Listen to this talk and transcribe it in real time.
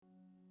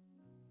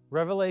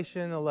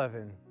Revelation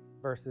 11,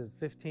 verses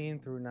 15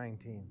 through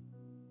 19.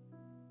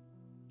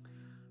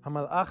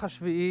 המלאך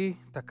השביעי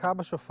תקע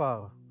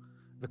בשופר,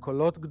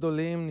 וקולות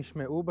גדולים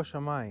נשמעו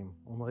בשמיים,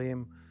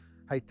 אומרים,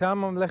 הייתה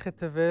ממלכת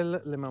תבל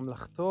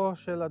לממלכתו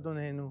של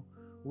אדוננו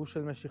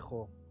ושל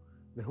משיחו,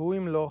 והוא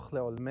ימלוך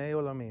לעולמי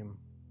עולמים.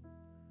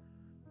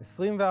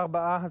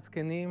 24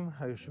 הזקנים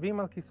היושבים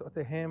על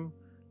כיסאותיהם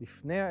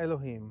לפני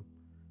האלוהים,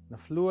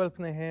 נפלו על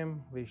פניהם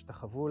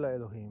והשתחוו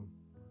לאלוהים,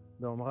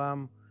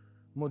 באומרם,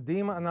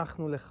 מודים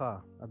אנחנו לך,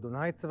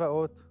 אדוני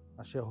צבאות,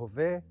 אשר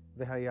הווה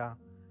והיה,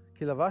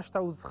 כי לבשת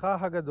עוזך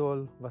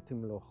הגדול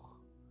ותמלוך.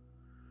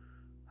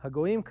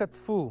 הגויים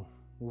קצפו,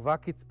 ובא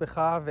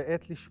קצפך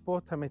ועת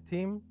לשפוט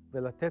המתים,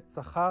 ולתת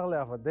שכר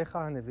לעבדיך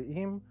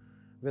הנביאים,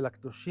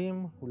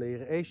 ולקדושים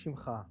וליראי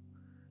שמך,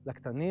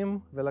 לקטנים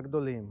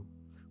ולגדולים,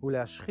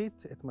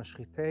 ולהשחית את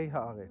משחיתי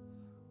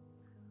הארץ.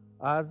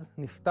 אז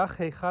נפתח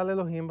היכל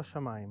אלוהים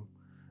בשמיים,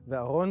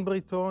 וארון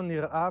בריתו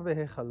נראה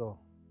בהיכלו.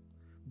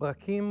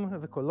 ברקים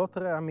וקולות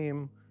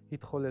רעמים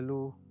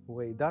התחוללו,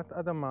 ורעידת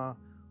אדמה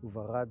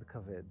וברד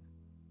כבד.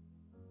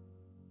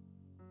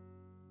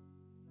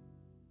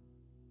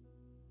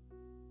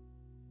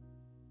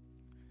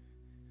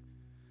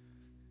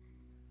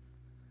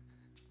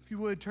 If you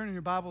would, turn in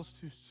your Bibles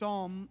to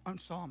Psalm.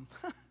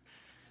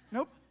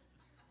 Nope.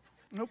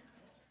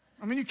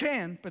 I mean, you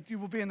can, but you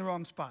will be in the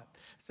wrong spot.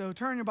 So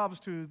turn your Bibles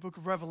to the book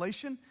of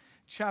Revelation,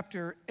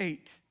 chapter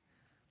 8.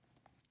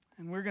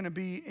 And we're going to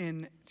be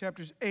in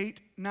chapters 8,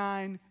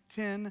 9,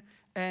 10,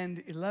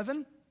 and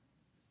 11.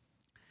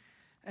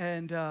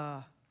 And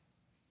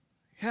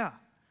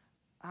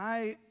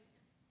I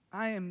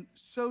am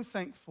so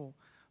thankful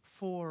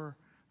for,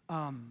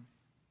 I'm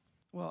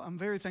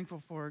very thankful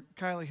for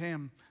Kylie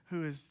Ham,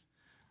 who is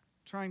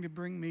trying to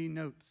bring me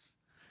notes.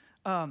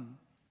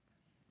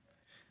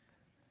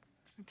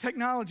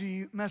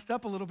 Technology messed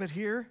up a little bit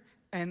here,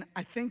 and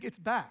I think it's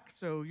back.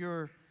 So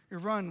your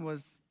run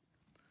was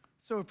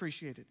so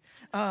appreciated.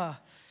 I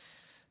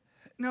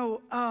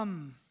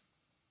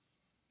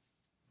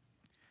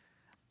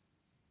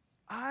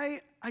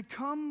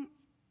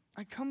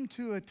come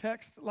to a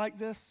text like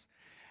this,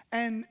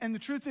 and the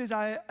truth is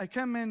I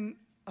come in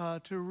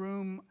to a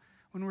room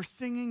when we're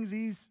singing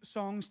these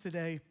songs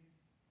today,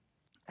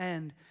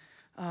 and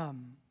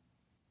I'm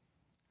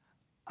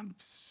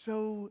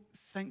so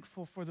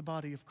thankful for the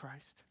body of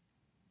Christ.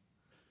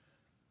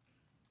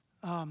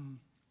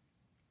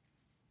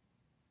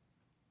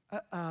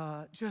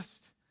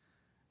 Just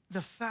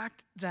the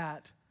fact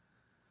that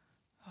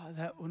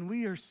when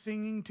we are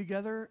singing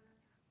together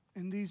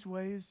in these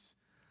ways,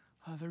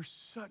 there's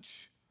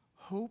such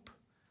hope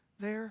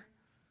there.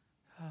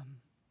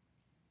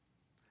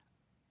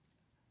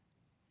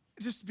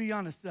 Just to be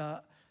honest,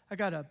 I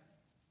got a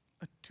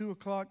 2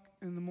 o'clock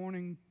in the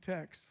morning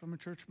text from a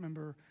church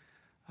member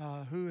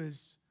who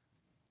is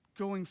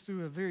going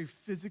through a very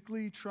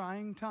physically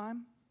trying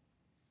time.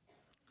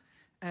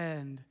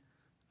 And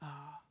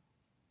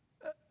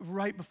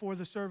right before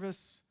the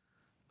service,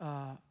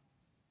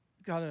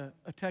 got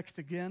a text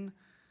again.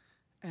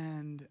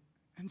 And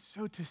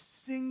so to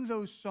sing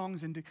those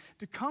songs and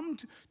to come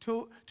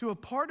to a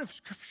part of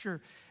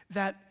Scripture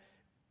that,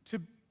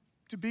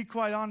 to be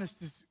quite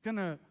honest, is going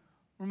to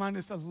remind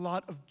us a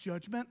lot of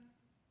judgment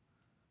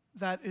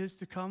that is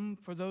to come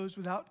for those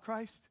without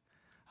Christ.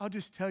 I'll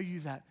just tell you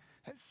that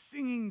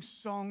singing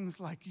songs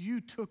like You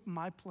Took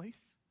My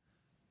Place,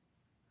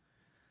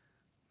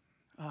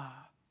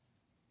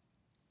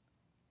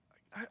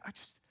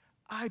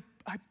 I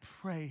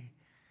pray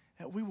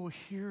that we will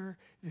hear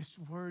this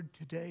word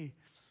today,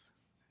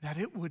 that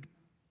it would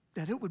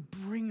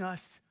bring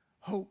us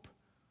hope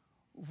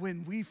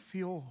when we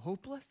feel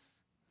hopeless.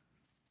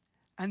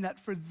 And that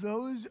for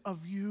those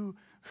of you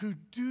who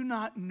do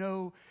not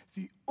know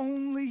the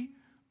only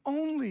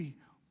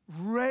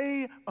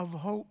ray of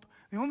hope,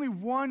 the only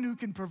one who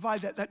can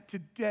provide that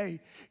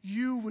today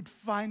you would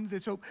find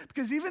this hope.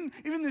 Because even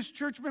this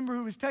church member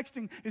who was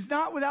texting is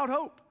not without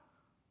hope.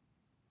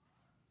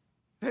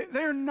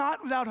 They are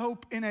not without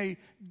hope in a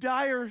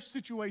dire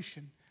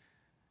situation.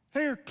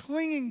 They are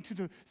clinging to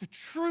the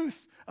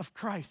truth of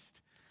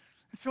Christ.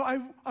 And so I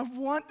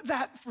want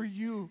that for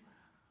you.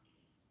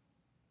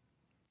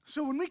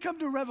 So when we come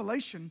to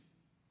Revelation,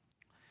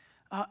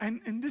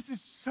 and this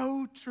is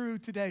so true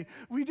today,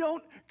 we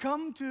don't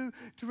come to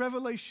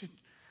Revelation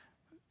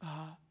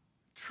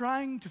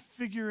trying to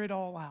figure it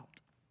all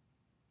out.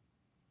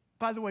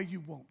 By the way, you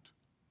won't.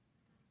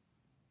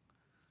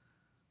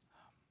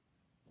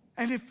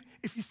 And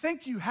if you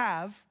think you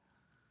have,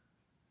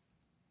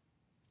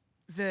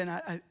 then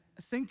I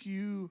think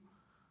you're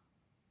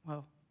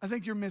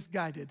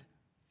misguided,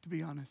 to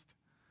be honest.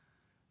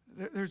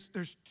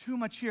 There's too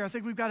much here. I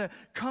think we've got to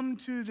come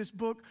to this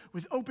book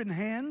with open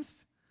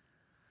hands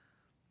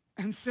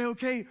and say,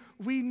 okay,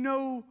 we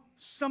know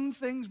some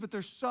things, but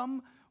there's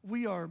some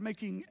we are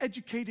making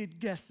educated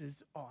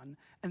guesses on,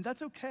 and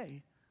that's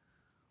okay.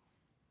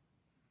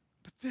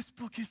 But this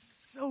book is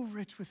so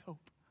rich with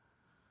hope.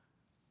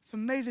 So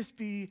may this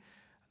be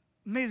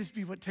may this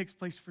be what takes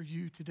place for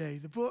you today,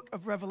 the book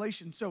of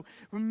Revelation. So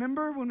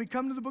remember, when we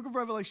come to the book of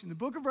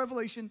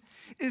Revelation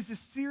is a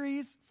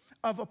series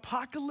of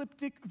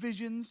apocalyptic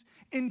visions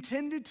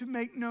intended to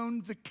make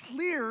known the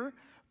clear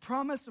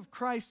promise of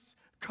Christ's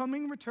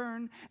coming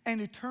return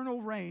and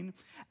eternal reign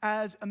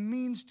as a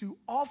means to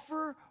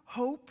offer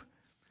hope,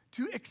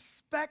 to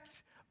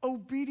expect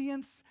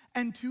obedience,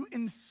 and to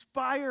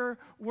inspire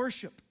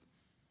worship.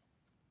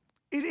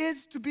 It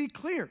is to be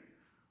clear,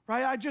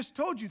 right? I just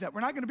told you that.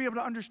 We're not going to be able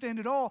to understand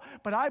it all,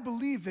 but I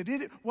believe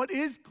that what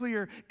is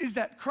clear is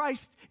that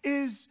Christ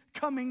is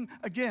coming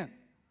again.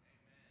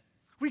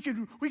 We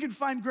can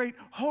find great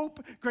hope,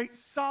 great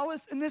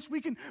solace in this. We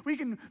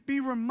can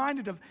be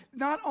reminded of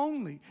not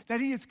only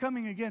that he is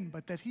coming again,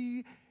 but that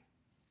he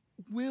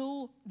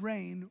will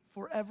reign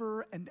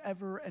forever and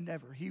ever and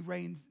ever. He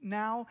reigns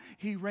now,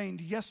 he reigned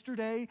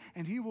yesterday,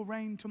 and he will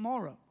reign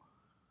tomorrow.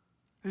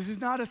 This is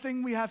not a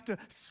thing we have to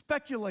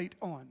speculate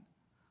on.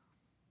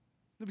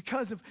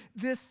 Because of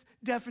this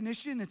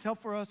definition, it's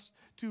helpful for us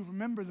to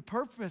remember the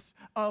purpose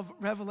of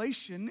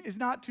Revelation is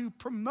not to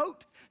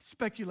promote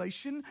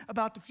speculation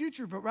about the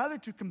future, but rather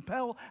to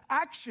compel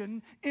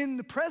action in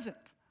the present.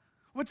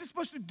 What's it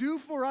supposed to do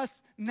for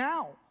us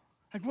now?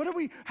 Like,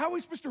 how are we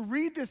supposed to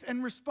read this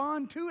and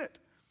respond to it?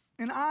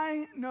 And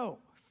I know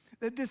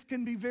that this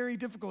can be very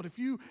difficult. If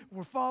you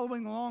were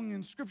following along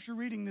in scripture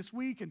reading this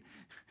week and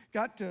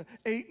got to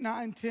 8,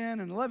 9, 10,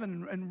 and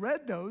 11 and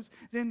read those,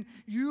 then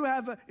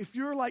if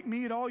you're like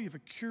me at all, you have a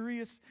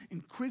curious,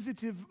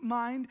 inquisitive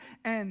mind,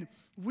 and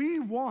we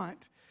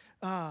want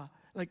all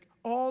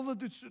of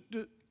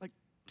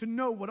to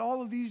know what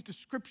all of these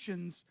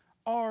descriptions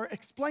are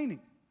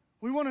explaining.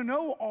 We want to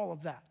know all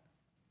of that.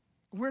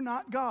 We're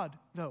not God,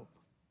 though.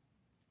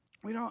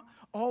 We're not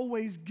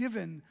always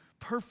given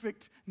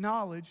perfect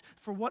knowledge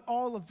for what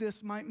all of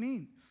this might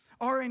mean.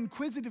 Our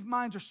inquisitive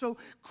minds are so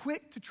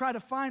quick to try to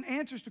find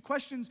answers to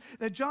questions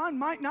that John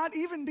might not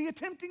even be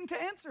attempting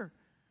to answer.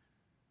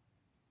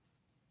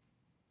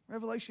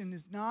 Revelation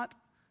is not,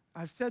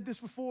 I've said this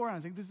before, and I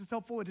think this is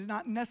helpful, it is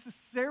not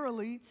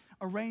necessarily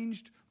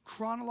arranged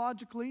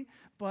chronologically,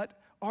 but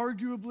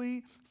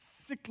arguably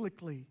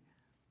cyclically.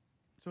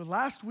 So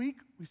last week,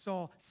 we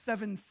saw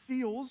 7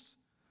 seals.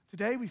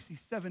 Today, we see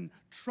 7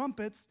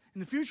 trumpets. In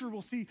the future,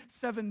 we'll see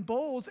 7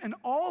 bowls, and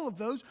all of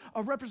those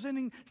are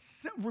representing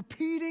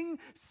repeating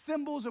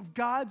symbols of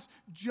God's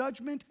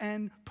judgment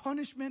and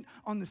punishment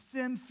on the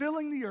sin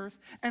filling the earth,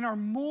 and are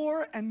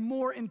more and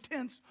more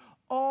intense,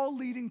 all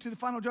leading to the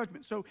final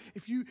judgment. So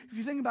if you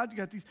think about it, you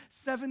got these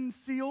 7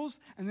 seals,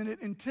 and then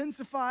it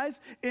intensifies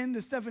in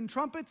the 7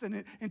 trumpets, and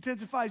it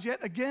intensifies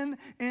yet again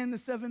in the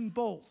 7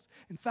 bowls.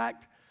 In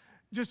fact,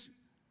 just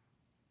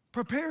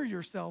prepare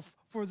yourself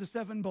for the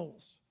 7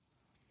 bowls.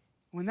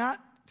 When that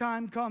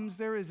time comes,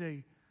 there is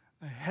a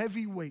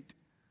heavy weight.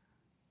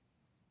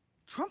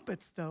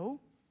 Trumpets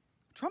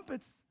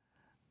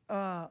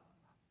are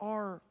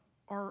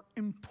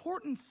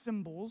important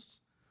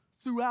symbols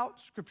throughout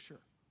Scripture.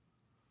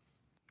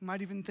 You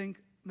might even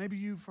think, maybe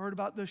you've heard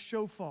about the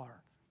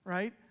shofar,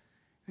 right?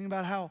 Think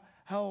about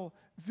how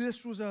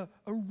this was a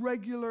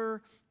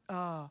regular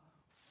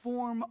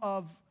form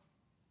of,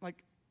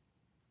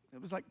 it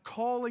was like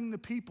calling the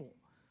people.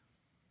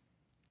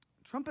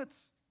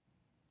 Trumpets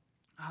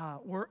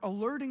were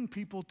alerting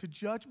people to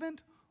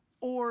judgment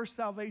or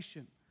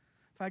salvation.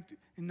 In fact,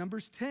 in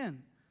Numbers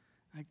 10,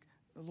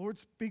 the Lord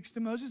speaks to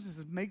Moses and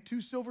says, make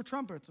 2 silver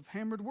trumpets of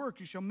hammered work.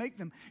 You shall make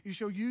them. You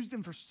shall use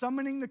them for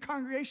summoning the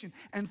congregation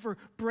and for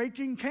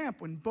breaking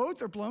camp. When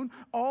both are blown,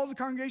 all the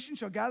congregation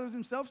shall gather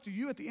themselves to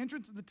you at the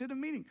entrance of the tent of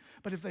meeting.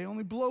 But if they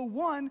only blow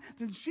one,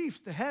 then the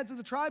chiefs, the heads of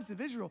the tribes of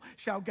Israel,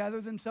 shall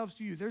gather themselves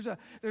to you. There's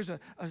an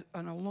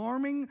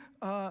alarming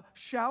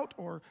shout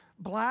or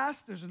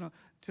blast.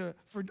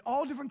 For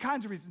all different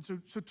kinds of reasons.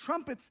 So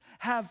trumpets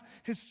have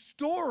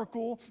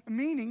historical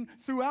meaning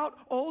throughout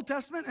Old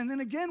Testament, and then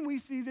again we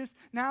see this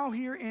now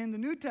here in the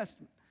New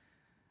Testament.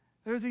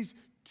 There are these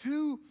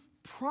 2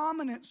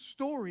 prominent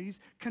stories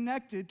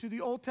connected to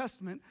the Old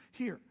Testament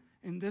here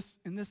in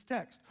this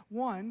text.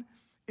 One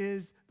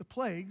is the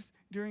plagues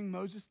during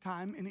Moses'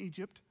 time in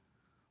Egypt,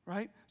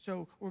 right?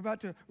 So we're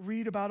about to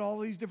read about all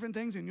these different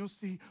things, and you'll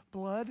see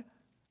blood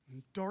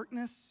and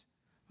darkness.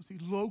 You'll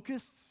see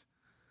locusts.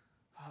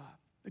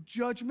 The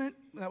judgment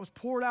that was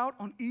poured out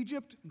on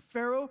Egypt and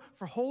Pharaoh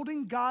for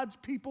holding God's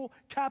people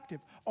captive.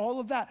 All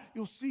of that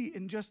you'll see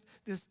in just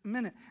this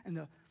minute.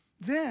 And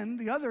then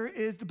the other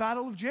is the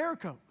Battle of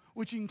Jericho,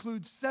 which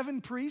includes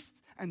 7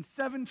 priests and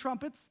 7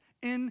 trumpets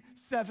in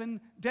 7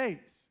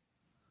 days,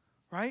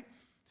 right?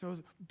 So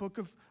the book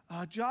of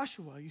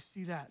Joshua, you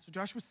see that. So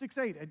Joshua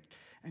 6:8,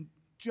 and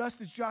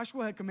just as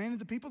Joshua had commanded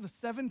the people, the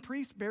 7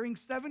 priests bearing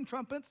 7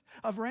 trumpets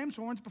of ram's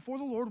horns before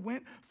the Lord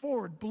went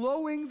forward,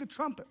 blowing the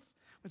trumpets,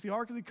 with the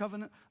Ark of the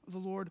Covenant of the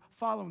Lord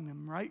following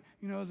them, right?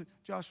 You know,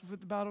 Joshua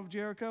at the Battle of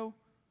Jericho.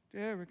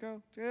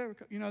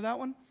 You know that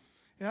one?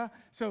 Yeah?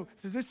 So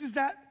this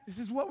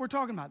is what we're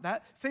talking about.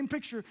 That same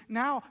picture.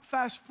 Now,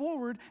 fast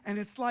forward, and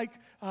it's like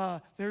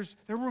they're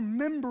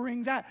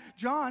remembering that.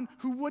 John,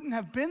 who wouldn't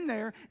have been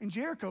there in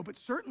Jericho, but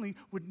certainly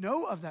would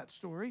know of that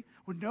story,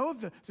 would know of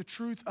the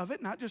truth of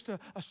it, not just a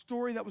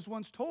story that was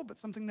once told, but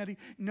something that he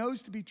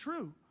knows to be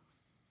true.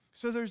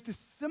 So there's this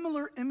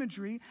similar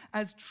imagery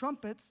as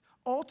trumpets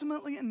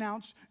ultimately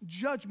announce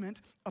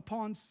judgment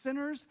upon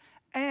sinners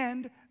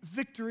and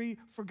victory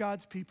for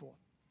God's people,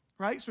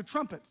 right? So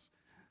trumpets.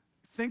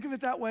 Think of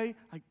it that way,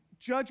 like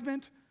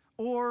judgment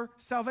or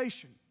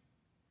salvation,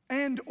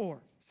 or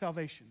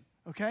salvation,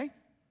 okay?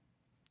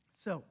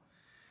 So,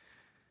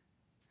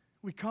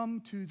 we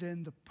come to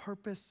then the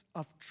purpose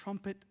of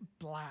trumpet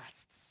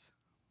blasts,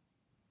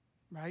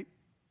 right?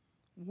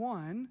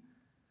 One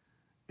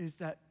is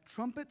that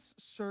trumpets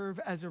serve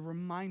as a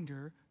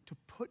reminder to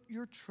put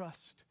your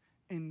trust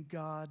in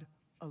God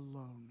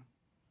alone.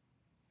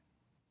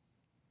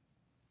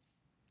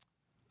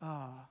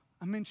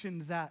 I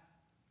mentioned that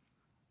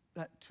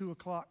 2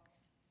 o'clock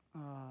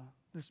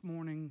this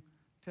morning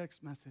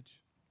text message.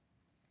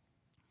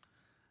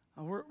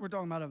 We're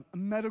talking about a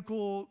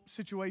medical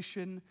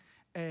situation,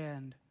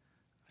 and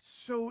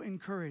so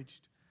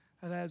encouraged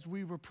that as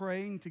we were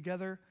praying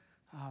together,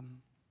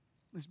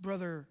 this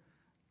brother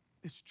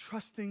is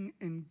trusting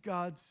in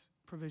God's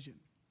provision.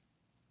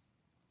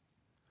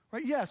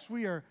 Right? Yes,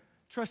 we are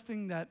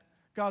trusting that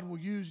God will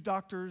use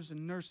doctors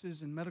and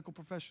nurses and medical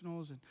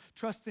professionals and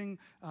trusting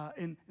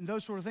in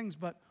those sort of things,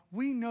 but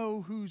we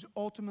know who's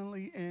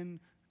ultimately in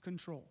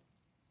control.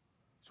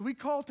 So we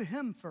call to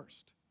him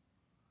first,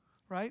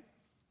 right?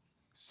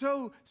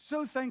 So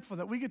thankful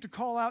that we get to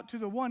call out to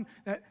the one,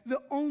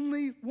 the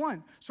only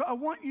one. So I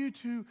want you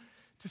to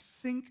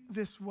think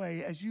this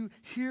way as you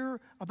hear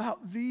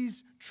about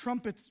these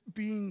trumpets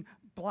being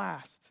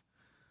blasted.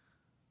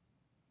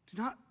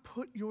 Do not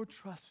put your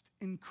trust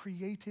in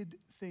created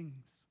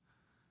things.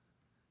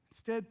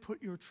 Instead,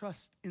 put your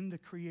trust in the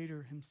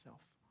Creator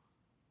himself.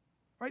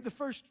 Right, the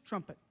first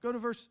trumpet. Go to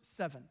verse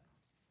 7.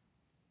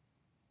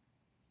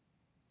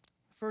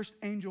 The first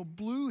angel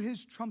blew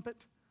his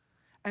trumpet,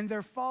 and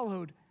there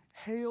followed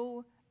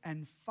hail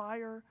and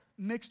fire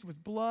mixed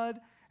with blood,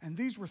 and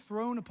these were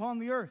thrown upon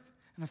the earth.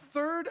 And a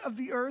third of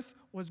the earth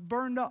was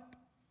burned up.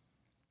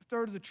 A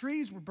third of the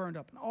trees were burned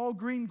up, and all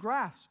green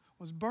grass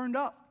was burned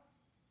up.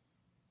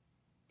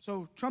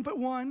 So trumpet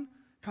 1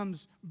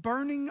 comes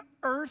burning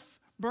earth,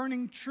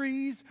 burning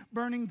trees,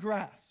 burning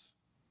grass.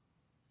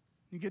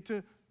 You get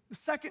to the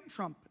second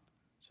trumpet.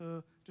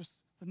 So just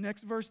the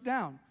next verse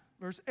down,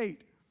 verse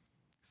 8.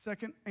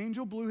 Second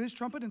angel blew his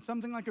trumpet, and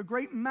something like a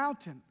great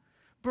mountain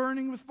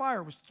burning with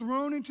fire was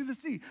thrown into the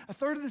sea. A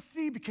third of the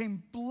sea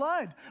became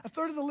blood. A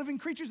third of the living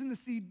creatures in the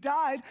sea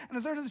died, and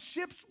a third of the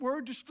ships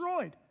were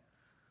destroyed.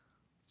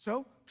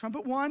 So,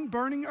 trumpet 1,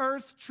 burning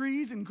earth,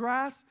 trees, and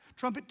grass.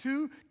 Trumpet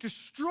 2,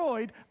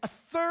 destroyed a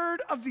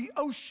third of the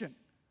ocean.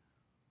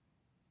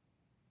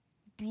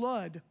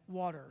 Blood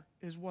water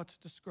is what's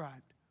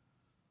described.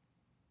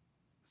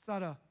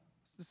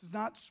 This is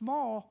not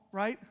small,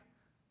 right?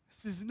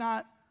 This is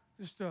not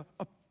just a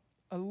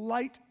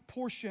light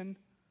portion.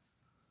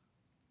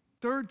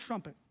 Third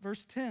trumpet,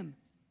 verse 10.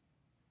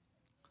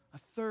 A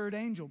third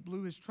angel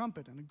blew his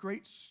trumpet, and a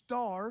great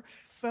star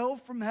fell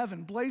from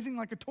heaven, blazing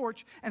like a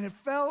torch, and it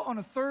fell on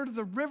a third of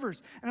the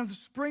rivers and of the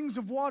springs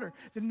of water.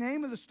 The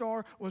name of the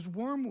star was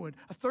Wormwood.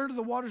 A third of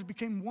the waters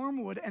became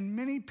wormwood, and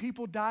many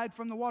people died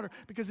from the water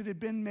because it had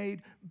been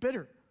made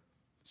bitter.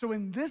 So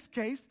in this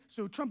case,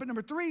 trumpet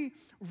number 3,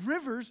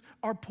 rivers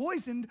are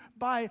poisoned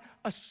by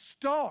a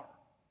star.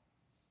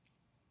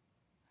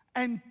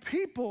 And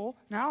people,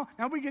 now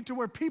we get to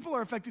where people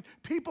are affected,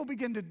 people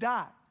begin to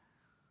die.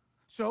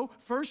 So,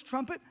 first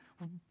trumpet,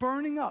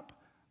 burning up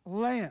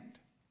land.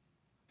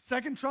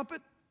 Second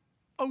trumpet,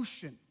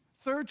 ocean.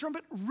 Third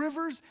trumpet,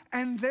 rivers,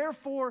 and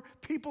therefore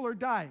people are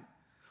dying.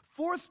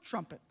 Fourth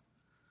trumpet,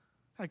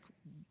 like,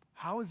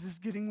 how is this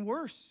getting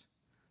worse?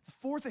 The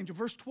fourth angel,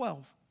 verse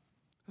 12.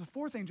 The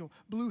fourth angel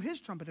blew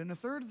his trumpet, and a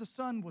third of the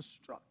sun was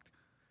struck,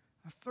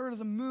 a third of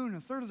the moon, a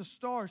third of the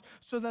stars,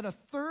 so that a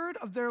third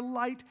of their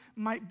light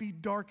might be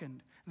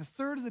darkened, and a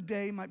third of the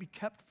day might be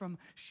kept from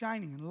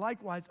shining, and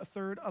likewise a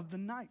third of the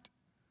night.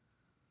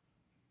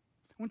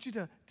 I want you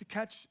to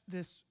catch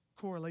this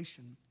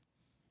correlation.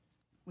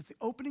 With the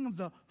opening of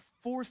the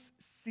fourth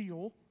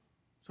seal,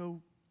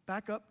 so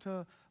back up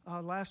to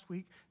last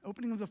week,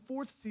 opening of the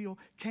fourth seal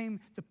came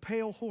the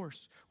pale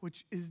horse,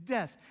 which is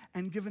death,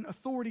 and given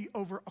authority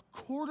over a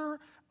quarter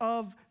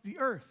of the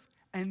earth.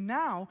 And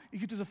now you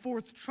get to the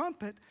fourth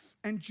trumpet,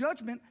 and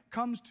judgment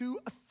comes to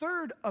a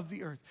third of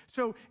the earth.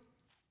 So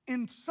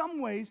in some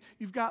ways,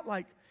 you've got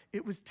like,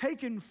 it was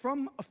taken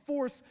from a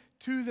fourth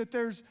to that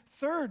there's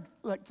third,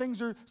 like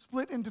things are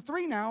split into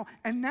 3 now,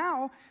 and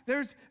now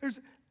there's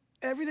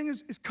everything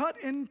is cut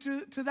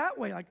into that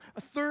way, like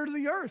a third of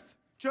the earth.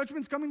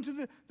 Judgment's coming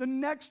to the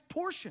next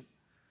portion.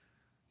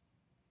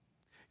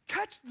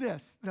 Catch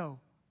this, though.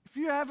 If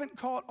you haven't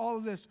caught all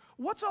of this,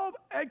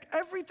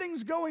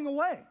 everything's going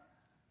away.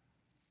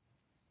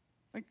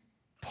 Like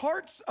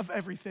parts of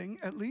everything,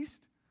 at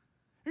least,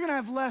 You're going to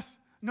have less,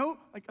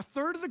 like a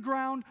third of the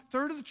ground,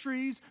 third of the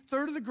trees,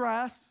 third of the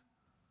grass,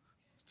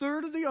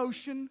 third of the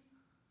ocean.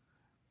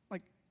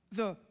 Like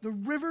the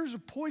rivers are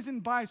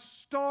poisoned by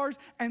stars,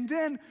 and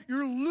then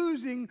you're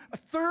losing a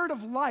third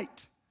of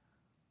light.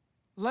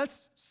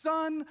 Less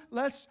sun,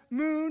 less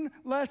moon,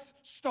 less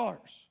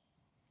stars.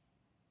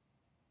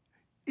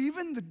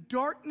 Even the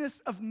darkness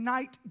of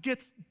night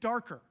gets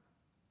darker.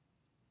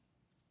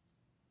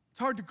 It's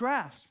hard to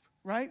grasp,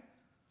 right?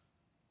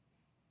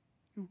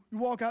 You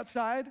walk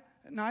outside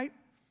at night,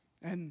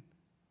 and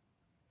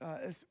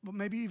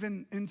maybe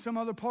even in some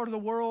other part of the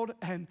world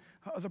and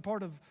other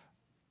part of,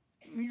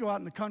 you go out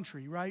in the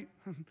country, right?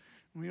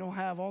 We don't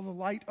have all the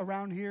light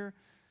around here.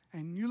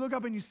 And you look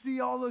up and you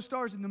see all those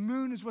stars, and the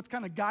moon is what's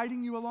kind of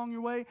guiding you along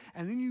your way.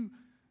 And then you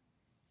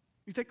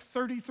take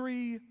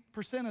 33%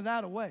 of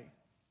that away.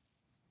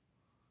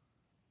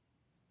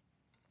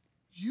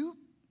 You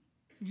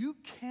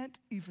can't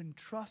even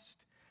trust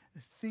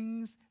the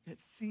things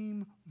that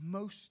seem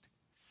most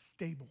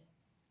stable.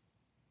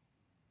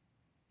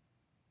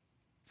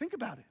 Think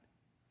about it.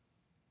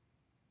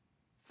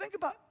 Think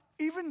about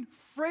even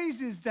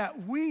phrases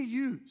that we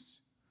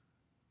use.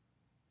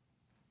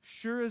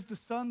 Sure as the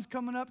sun's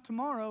coming up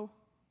tomorrow.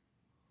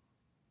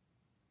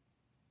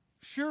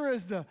 Sure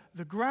as the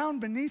ground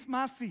beneath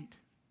my feet.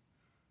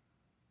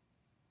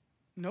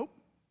 Nope.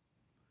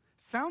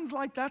 Sounds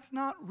like that's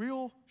not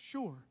real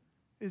sure,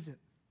 is it?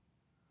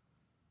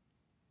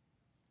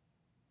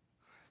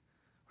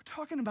 We're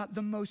talking about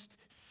the most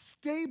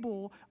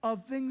stable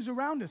of things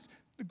around us.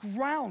 The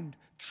ground,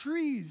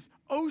 trees,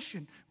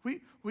 ocean.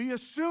 We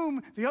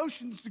assume the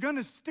ocean's going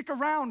to stick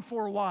around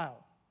for a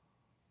while.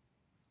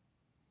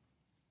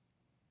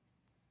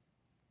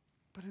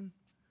 But in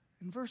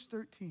verse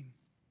 13,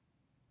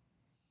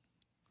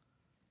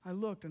 I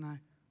looked and I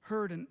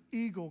heard an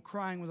eagle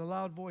crying with a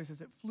loud voice as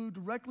it flew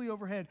directly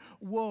overhead.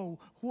 Woe,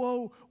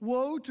 woe,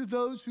 woe to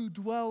those who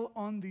dwell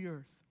on the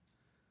earth.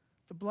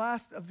 The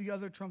blast of the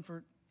other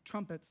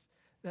trumpets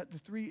that the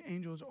three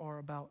angels are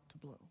about to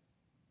blow.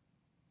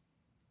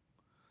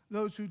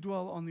 Those who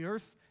dwell on the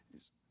earth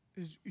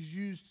is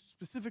used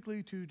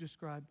specifically to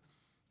describe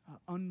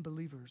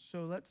unbelievers.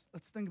 So let's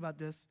think about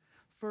this.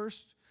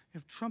 First,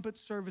 if trumpets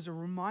serve as a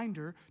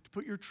reminder to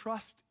put your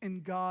trust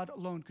in God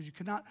alone, because you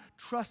cannot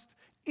trust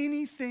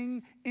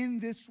anything in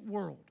this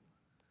world.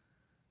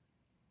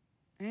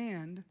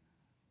 And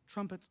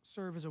trumpets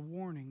serve as a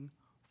warning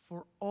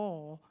for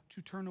all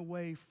to turn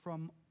away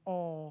from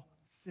all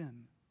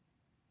sin.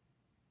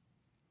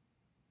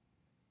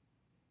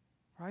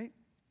 Right?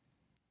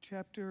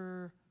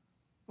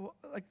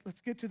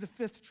 Let's get to the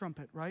fifth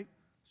trumpet, right?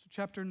 So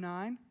chapter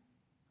 9.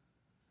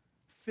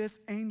 Fifth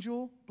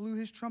angel blew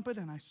his trumpet,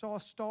 and I saw a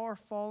star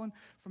fallen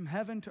from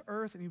heaven to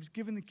earth, and he was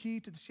given the key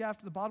to the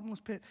shaft of the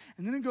bottomless pit.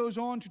 And then it goes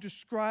on to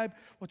describe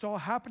what's all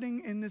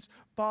happening in this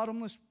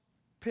bottomless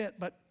pit.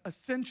 But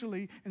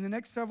essentially, in the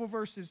next several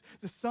verses,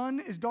 the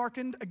sun is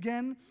darkened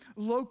again,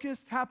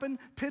 locusts happen,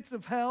 pits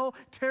of hell,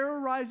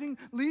 terrorizing,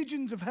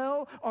 legions of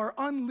hell are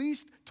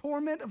unleashed,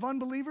 torment of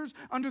unbelievers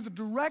under the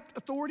direct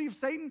authority of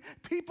Satan.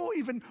 People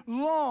even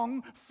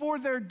long for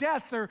their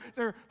death.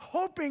 They're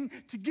hoping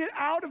to get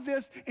out of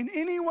this in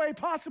any way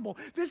possible.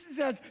 This is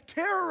as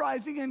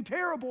terrorizing and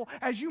terrible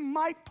as you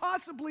might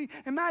possibly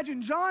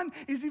imagine. John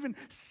is even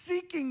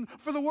seeking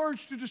for the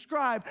words to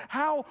describe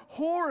how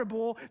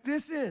horrible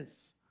this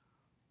is.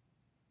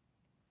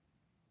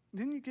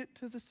 Then you get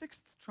to the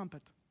sixth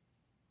trumpet.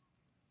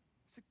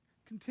 It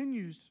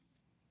continues,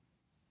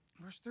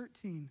 verse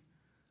 13.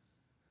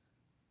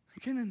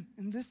 Again,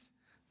 in this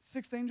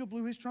sixth angel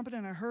blew his trumpet,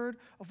 and I heard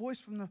a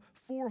voice from the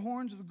four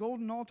horns of the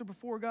golden altar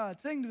before God,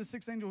 saying to the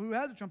sixth angel who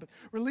had the trumpet,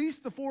 release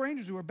the four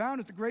angels who are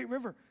bound at the great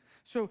river.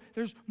 So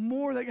there's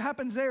more that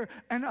happens there,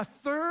 and a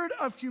third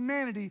of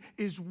humanity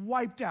is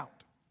wiped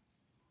out.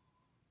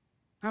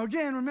 Now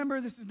again,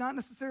 remember, this is not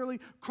necessarily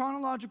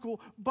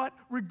chronological, but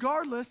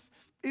regardless,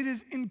 it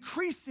is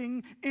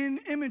increasing in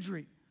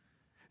imagery.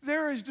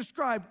 There is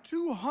described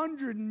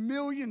 200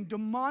 million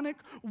demonic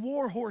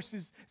war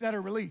horses that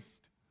are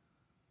released.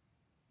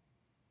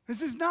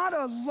 This is not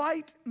a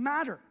light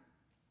matter.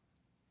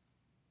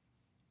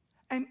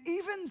 And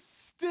even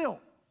still,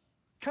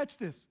 catch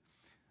this,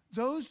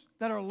 those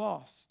that are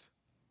lost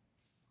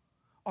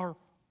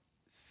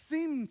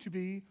seem to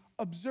be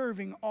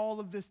observing all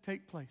of this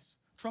take place.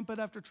 Trumpet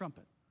after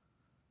trumpet.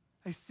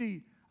 They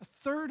see a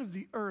third of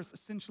the earth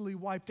essentially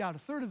wiped out, a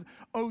third of the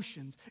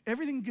oceans.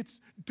 Everything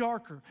gets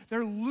darker.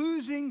 They're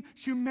losing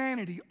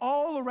humanity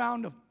all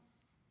around them.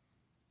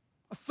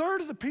 A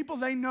third of the people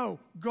they know,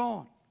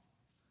 gone.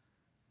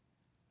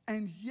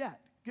 And yet,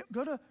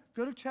 go to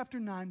chapter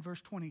 9,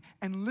 verse 20,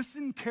 and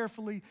listen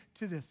carefully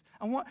to this.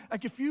 I want,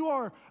 if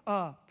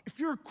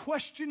you're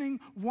questioning,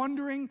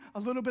 wondering a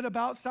little bit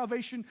about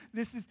salvation,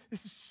 this is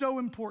so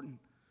important.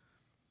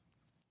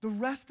 The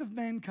rest of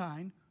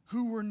mankind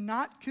who were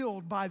not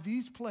killed by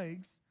these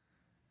plagues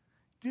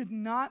did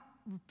not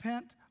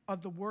repent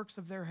of the works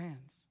of their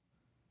hands,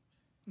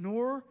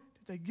 nor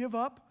did they give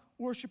up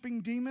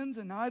worshiping demons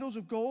and idols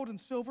of gold and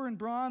silver and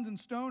bronze and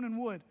stone and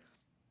wood.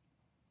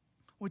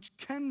 which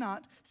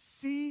cannot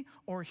see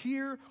or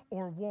hear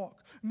or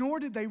walk, nor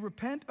did they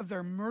repent of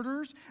their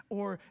murders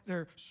or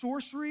their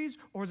sorceries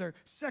or their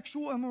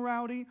sexual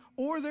immorality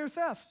or their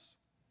thefts.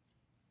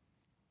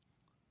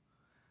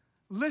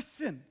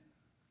 Listen,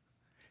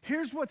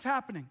 here's what's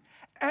happening.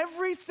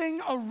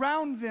 Everything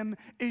around them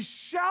is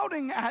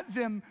shouting at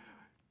them,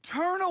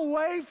 turn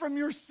away from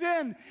your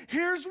sin.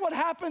 Here's what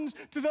happens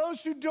to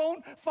those who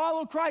don't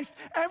follow Christ.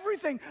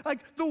 Everything,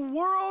 like the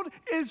world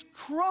is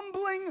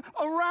crumbling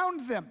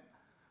around them.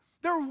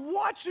 They're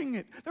watching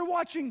it. They're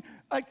watching,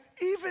 like,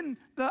 even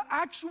the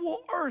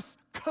actual earth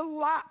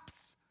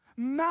collapse.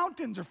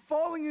 Mountains are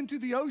falling into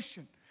the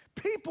ocean.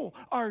 People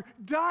are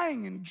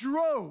dying in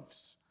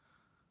droves.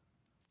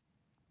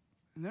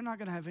 And they're not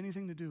going to have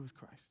anything to do with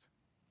Christ.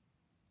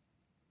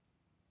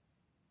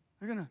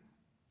 They're going to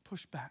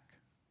push back.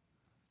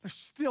 They're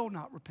still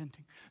not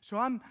repenting. So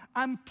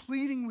I'm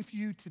pleading with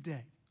you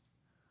today.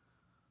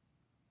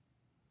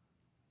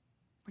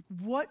 Like,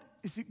 what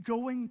is it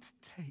going to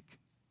take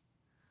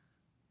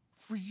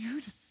for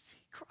you to see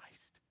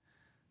Christ?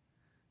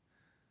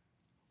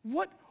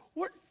 What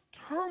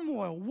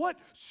turmoil, what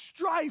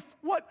strife,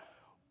 what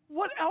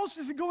else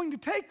is it going to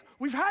take?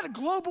 We've had a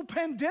global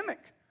pandemic.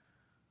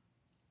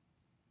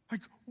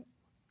 Like,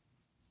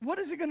 what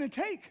is it going to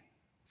take?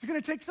 Is it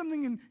going to take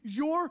something in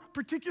your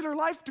particular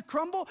life to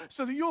crumble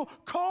so that you'll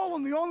call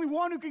on the only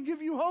one who can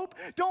give you hope?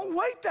 Don't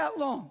wait that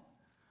long.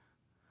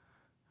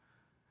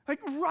 Like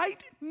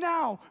right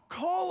now,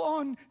 call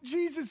on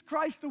Jesus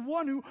Christ, the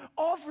one who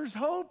offers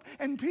hope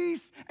and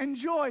peace and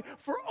joy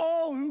for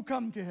all who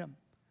come to him.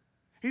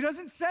 He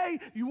doesn't say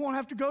you won't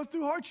have to go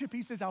through hardship.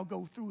 He says, I'll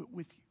go through it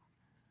with you.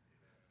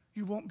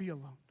 You won't be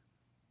alone.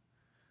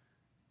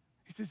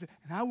 He says,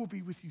 and I will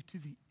be with you to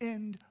the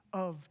end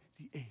of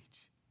the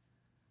age.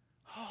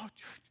 Oh,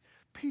 church,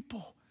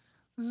 people,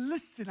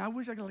 listen. I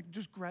wish I could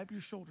just grab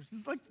your shoulders.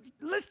 It's like,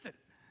 listen.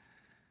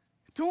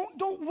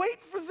 Don't wait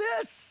for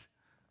this.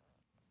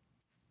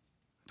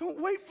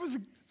 Don't wait for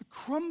the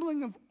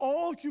crumbling of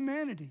all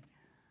humanity.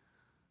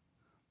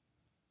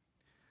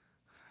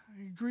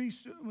 I agree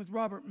with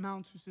Robert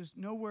Mounce, who says,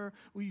 nowhere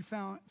will you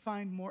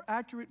find more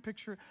accurate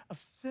picture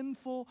of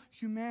sinful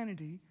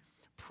humanity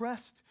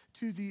pressed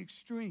to the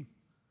extreme.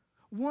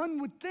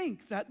 One would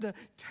think that the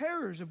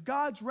terrors of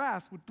God's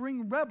wrath would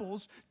bring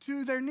rebels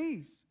to their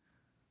knees,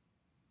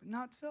 but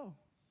not so.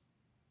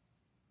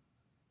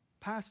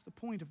 Past the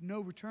point of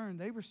no return,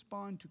 they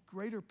respond to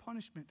greater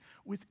punishment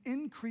with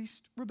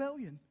increased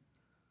rebellion.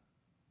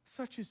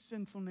 Such is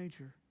sinful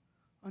nature,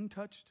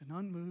 untouched and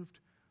unmoved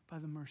by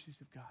the mercies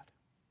of God.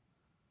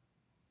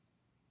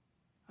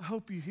 I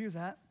hope you hear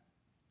that.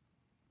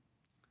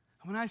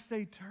 When I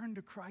say turn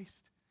to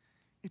Christ,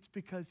 it's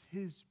because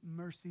his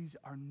mercies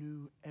are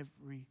new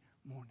every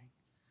morning.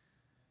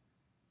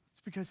 It's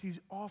because he's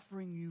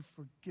offering you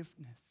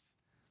forgiveness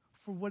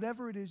for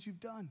whatever it is you've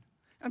done.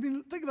 I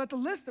mean, think about the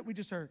list that we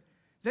just heard.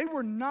 They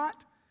were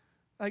not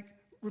like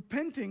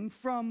repenting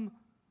from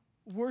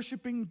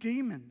worshiping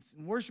demons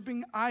and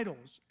worshiping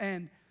idols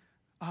and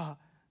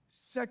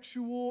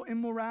sexual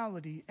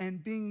immorality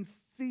and being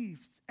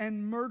thieves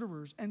and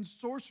murderers and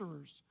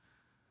sorcerers.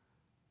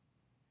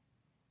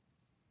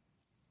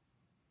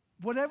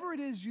 Whatever it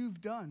is you've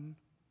done,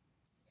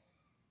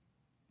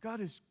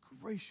 God is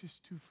gracious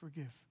to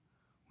forgive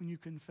when you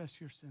confess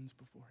your sins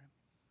before him.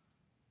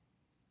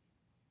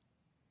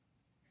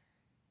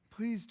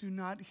 Please do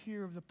not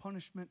hear of the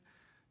punishment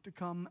to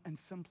come and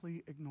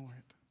simply ignore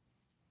it.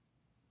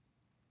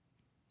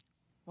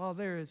 While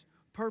there is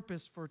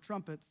purpose for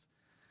trumpets,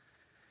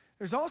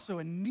 there's also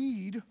a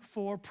need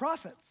for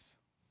prophets.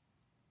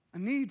 A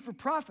need for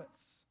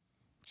prophets.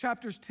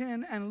 Chapters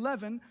 10 and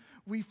 11,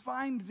 we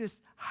find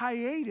this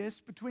hiatus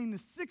between the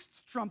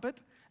sixth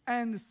trumpet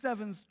and the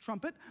seventh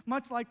trumpet,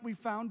 much like we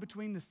found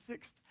between the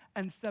sixth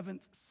and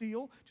seventh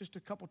seal just a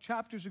couple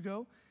chapters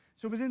ago.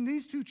 So within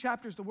these two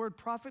chapters, the word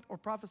prophet or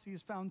prophecy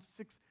is found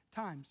 6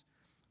 times.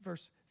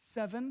 Verse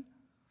 7,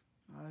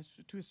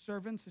 to his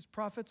servants, his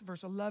prophets.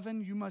 Verse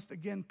 11, you must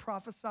again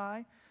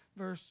prophesy.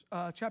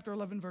 Chapter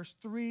 11, verse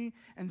 3,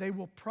 and they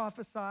will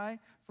prophesy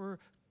for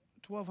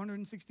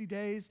 1,260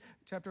 days.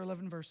 Chapter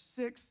 11, verse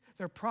 6,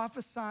 they're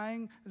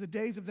prophesying, the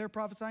days of their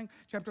prophesying.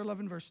 Chapter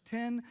 11, verse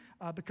 10,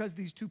 because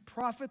these two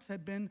prophets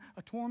had been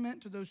a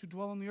torment to those who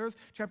dwell on the earth.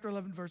 Chapter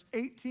 11, verse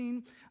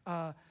 18,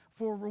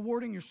 for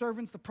rewarding your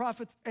servants, the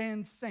prophets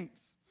and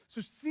saints.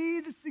 So see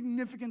the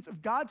significance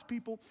of God's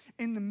people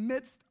in the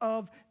midst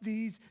of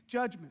these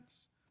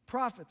judgments.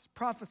 Prophets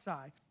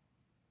prophesy.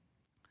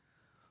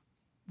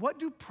 What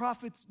do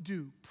prophets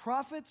do?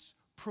 Prophets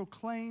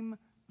proclaim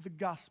the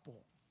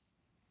gospel.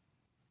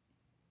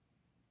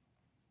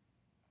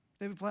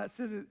 David Platt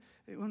said that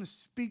they want to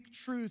speak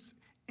truth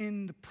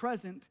in the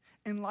present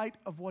in light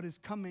of what is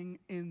coming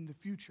in the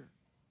future.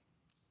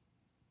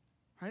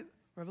 Right?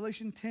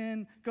 Revelation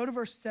 10, go to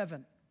verse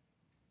 7.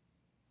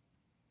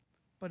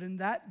 But in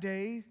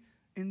the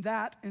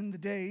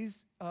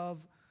days of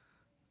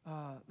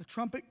the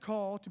trumpet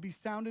call to be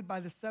sounded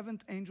by the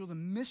seventh angel, the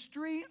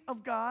mystery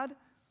of God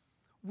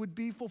would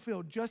be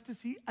fulfilled, just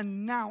as he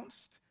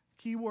announced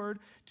key word,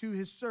 to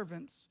his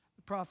servants,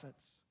 the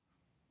prophets.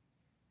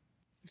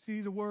 You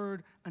see the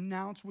word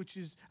announce, which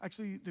is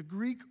actually the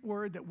Greek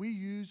word that we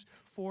use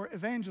for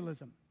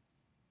evangelism.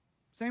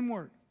 Same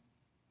word.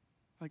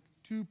 Like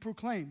to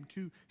proclaim,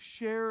 to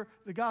share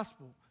the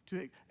gospel,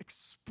 to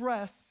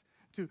express,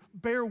 to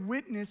bear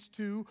witness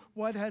to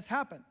what has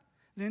happened.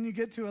 Then you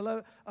get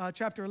to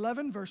chapter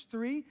 11, verse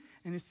 3,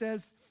 and it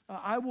says,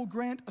 I will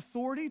grant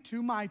authority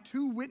to my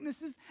 2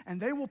 witnesses,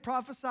 and they will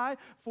prophesy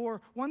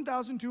for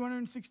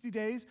 1,260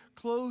 days,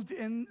 clothed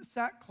in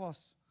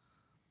sackcloth.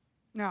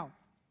 Now,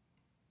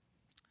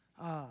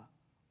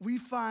 we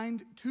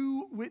find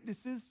 2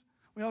 witnesses.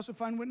 We also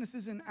find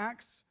witnesses in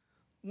Acts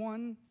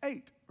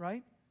 1:8,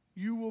 right?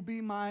 You will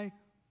be my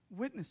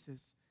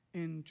witnesses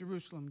in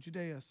Jerusalem,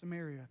 Judea,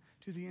 Samaria,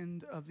 to the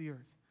end of the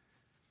earth.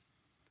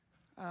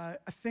 I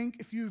think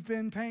if you've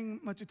been paying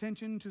much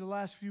attention to the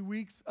last few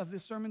weeks of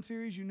this sermon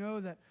series, you know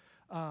that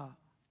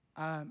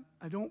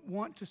I don't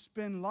want to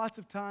spend lots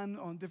of time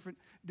on different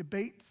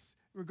debates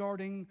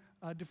regarding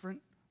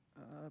different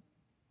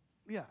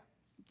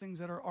things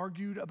that are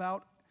argued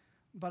about.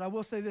 But I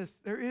will say this,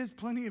 there is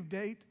plenty of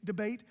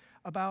debate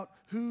about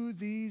who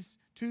these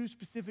 2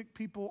 specific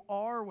people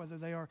are, whether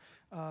they are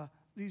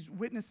these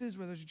witnesses,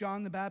 whether it's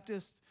John the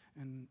Baptist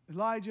and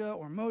Elijah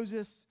or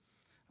Moses,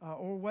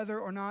 or whether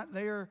or not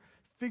they are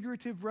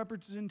figurative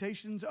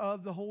representations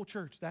of the whole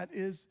church. That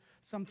is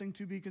something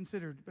to be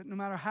considered. But no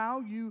matter how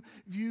you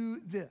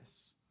view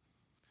this,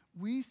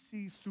 we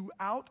see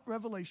throughout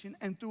Revelation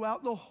and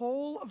throughout the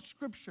whole of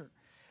Scripture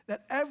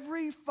that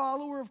every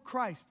follower of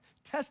Christ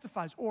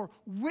testifies or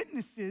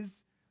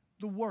witnesses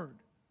the word.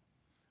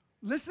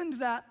 Listen to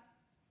that.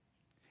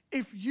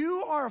 If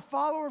you are a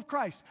follower of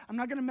Christ, I'm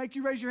not going to make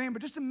you raise your hand,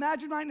 but just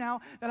imagine right now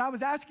that I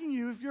was asking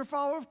you, if you're a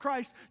follower of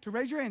Christ, to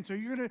raise your hand. So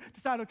you're going to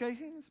decide, okay,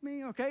 hey, it's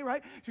me, okay,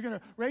 right? So you're going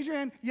to raise your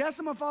hand. Yes,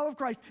 I'm a follower of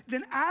Christ.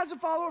 Then as a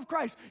follower of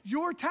Christ,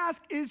 your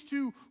task is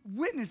to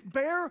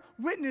bear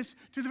witness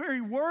to the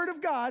very word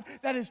of God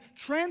that has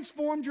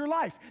transformed your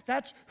life.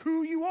 That's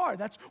who you are.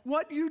 That's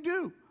what you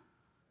do.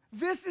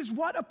 This is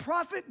what a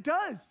prophet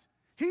does.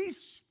 He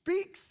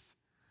speaks.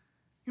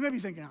 You may be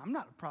thinking, I'm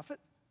not a prophet.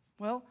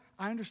 Well,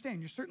 I understand.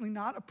 You're certainly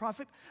not a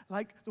prophet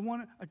like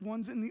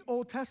ones in the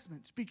Old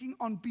Testament, speaking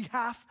on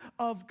behalf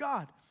of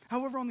God.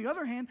 However, on the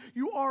other hand,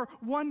 you are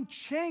one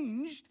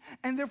changed,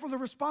 and therefore the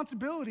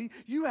responsibility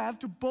you have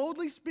to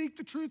boldly speak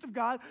the truth of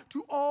God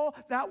to all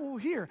that will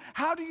hear.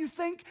 How do you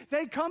think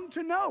they come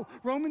to know?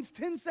 Romans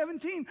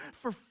 10:17,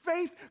 for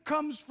faith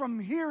comes from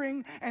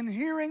hearing, and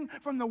hearing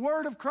from the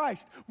word of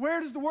Christ.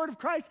 Where does the word of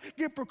Christ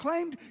get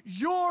proclaimed?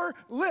 Your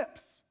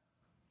lips.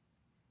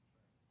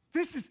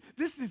 This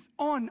is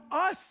on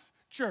us,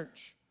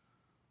 church.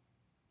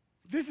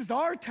 This is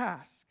our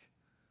task.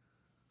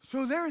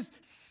 So there is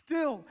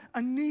still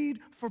a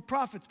need for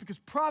prophets because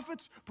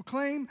prophets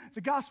proclaim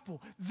the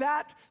gospel.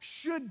 That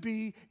should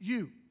be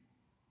you.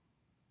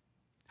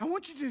 I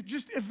want you to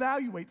just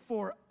evaluate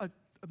for a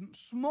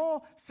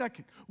small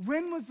second.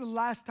 When was the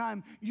last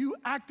time you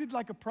acted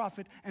like a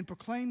prophet and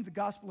proclaimed the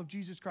gospel of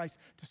Jesus Christ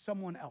to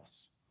someone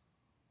else?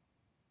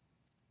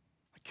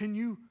 Can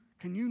you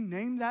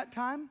name that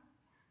time?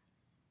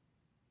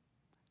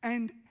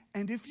 And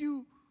if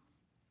you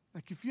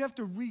have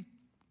to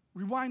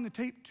rewind the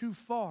tape too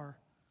far,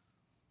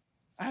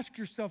 ask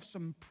yourself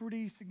some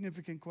pretty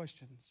significant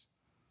questions.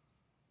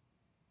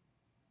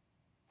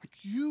 Like,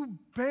 you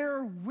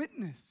bear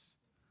witness.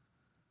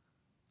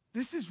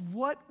 This is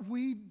what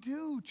we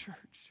do,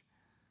 church.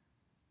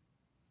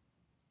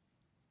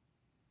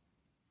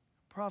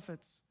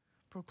 Prophets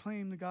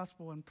proclaim the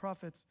gospel, and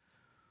prophets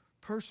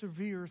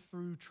persevere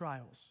through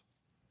trials.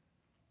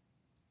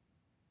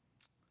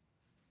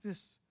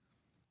 This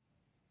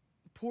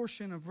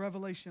portion of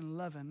Revelation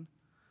 11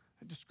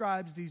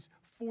 describes these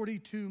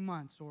 42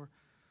 months or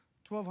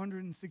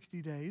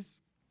 1,260 days,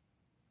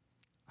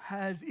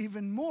 has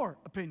even more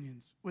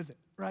opinions with it,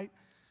 right?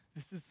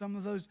 This is some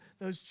of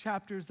those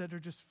chapters that are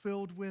just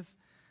filled with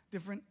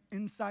different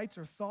insights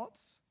or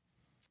thoughts.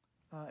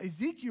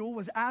 Ezekiel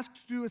was asked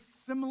to do a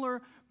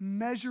similar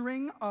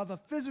measuring of a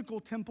physical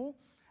temple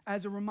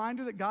as a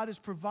reminder that God is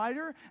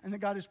provider and that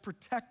God is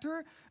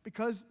protector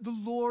because the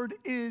Lord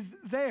is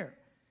there.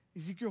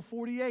 Ezekiel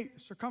 48, the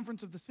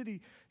circumference of the city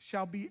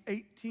shall be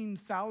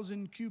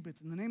 18,000 cubits.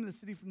 And the name of the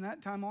city from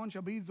that time on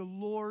shall be the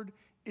Lord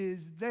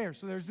is there.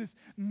 So there's this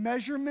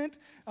measurement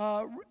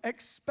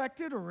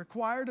expected or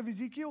required of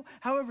Ezekiel.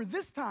 However,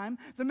 this time,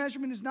 the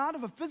measurement is not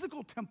of a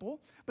physical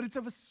temple, but it's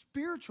of a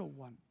spiritual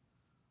one.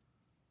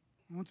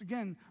 And once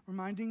again,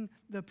 reminding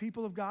the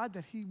people of God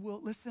that he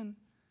will, listen,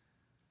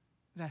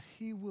 that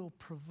he will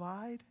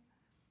provide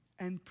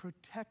and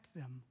protect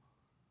them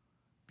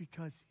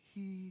because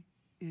he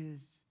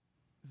is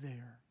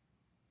there.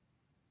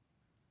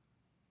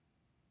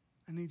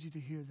 I need you to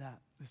hear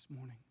that this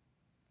morning.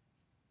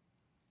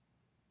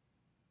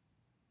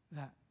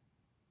 That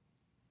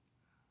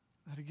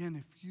again,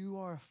 if you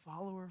are a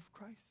follower of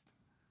Christ,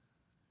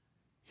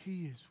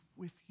 he is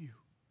with you.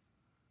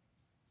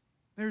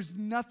 There's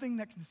nothing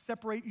that can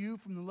separate you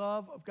from the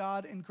love of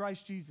God in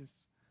Christ Jesus.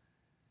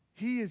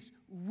 He is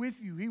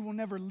with you. He will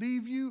never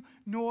leave you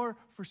nor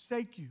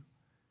forsake you.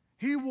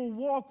 He will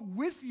walk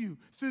with you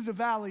through the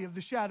valley of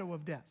the shadow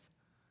of death.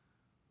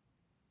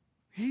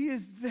 He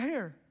is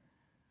there.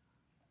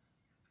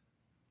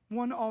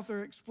 One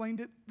author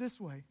explained it this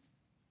way.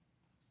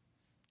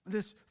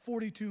 This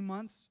 42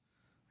 months,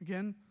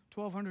 again,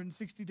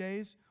 1,260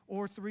 days,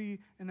 or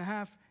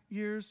 3.5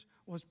 years,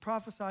 was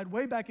prophesied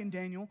way back in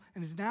Daniel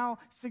and is now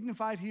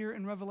signified here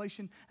in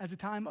Revelation as a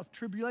time of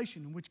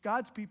tribulation in which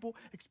God's people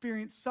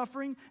experience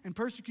suffering and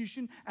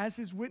persecution as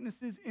his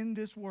witnesses in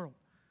this world.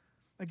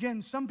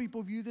 Again, some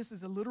people view this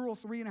as a literal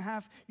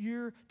 3.5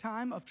 year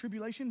time of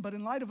tribulation, but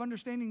in light of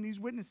understanding these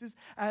witnesses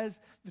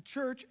as the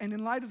church and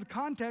in light of the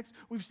context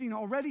we've seen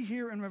already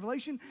here in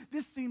Revelation,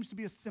 this seems to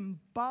be a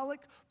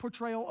symbolic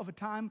portrayal of a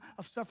time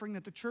of suffering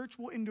that the church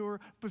will endure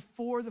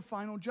before the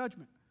final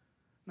judgment.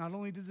 Not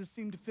only does this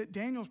seem to fit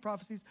Daniel's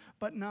prophecies,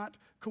 but not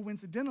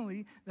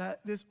coincidentally, that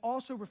this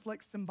also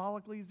reflects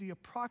symbolically the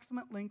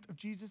approximate length of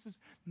Jesus'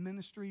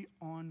 ministry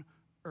on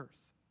earth.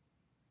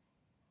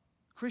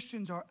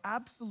 Christians are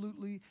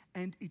absolutely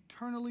and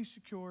eternally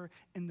secure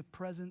in the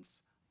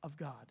presence of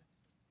God.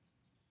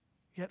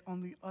 Yet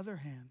on the other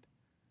hand,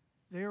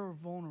 they are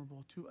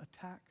vulnerable to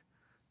attack,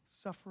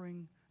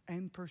 suffering,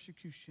 and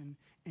persecution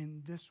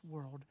in this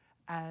world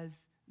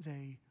as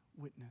they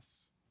witness.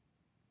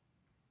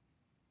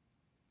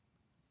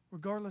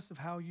 Regardless of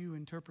how you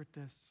interpret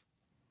this,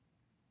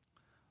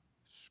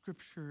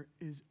 Scripture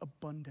is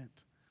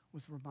abundant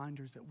with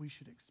reminders that we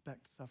should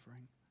expect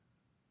suffering.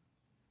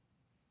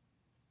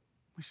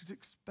 We should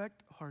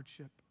expect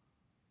hardship.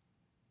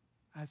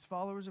 As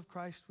followers of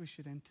Christ, we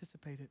should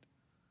anticipate it.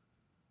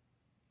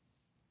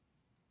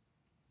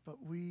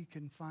 But we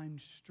can find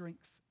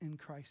strength in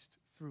Christ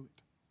through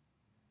it.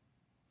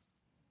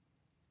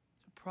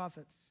 So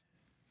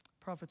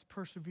prophets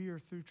persevere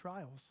through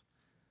trials.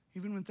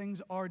 Even when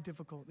things are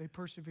difficult, they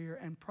persevere.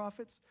 And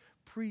prophets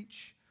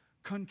preach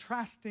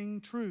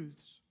contrasting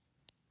truths.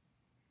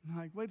 I'm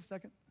like, wait a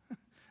second.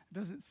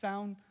 Does it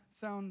sound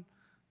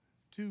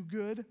too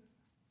good?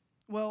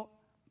 Well,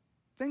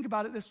 think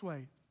about it this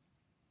way.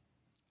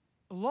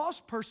 A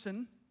lost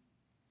person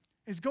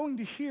is going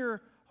to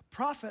hear a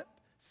prophet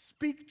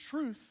speak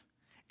truth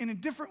in a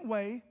different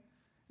way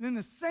than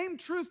the same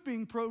truth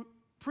being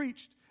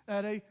preached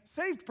that a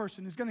saved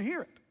person is going to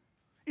hear it.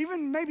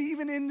 Maybe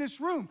even in this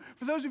room.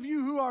 For those of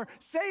you who are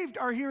saved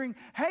are hearing,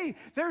 hey,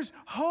 there's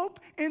hope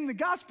in the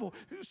gospel.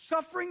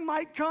 Suffering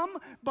might come,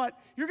 but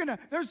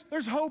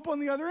there's hope on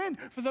the other end.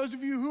 For those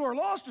of you who are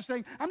lost are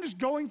saying, I'm just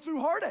going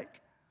through heartache.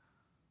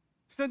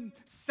 It doesn't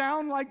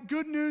sound like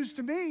good news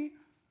to me.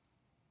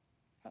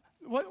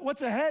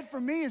 What's ahead for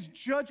me is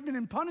judgment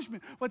and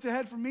punishment. What's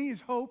ahead for me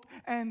is hope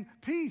and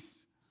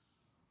peace.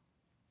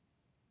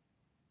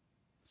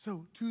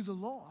 So to the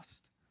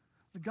lost,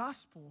 the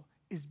gospel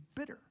is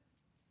bitter.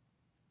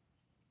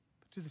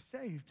 But to the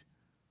saved,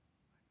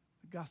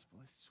 the gospel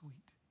is sweet.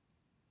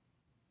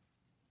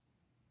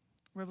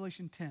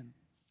 Revelation 10,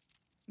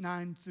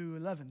 9 through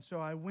 11. So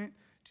I went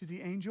to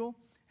the angel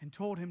and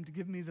told him to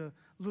give me the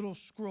little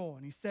scroll.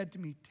 And he said to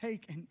me,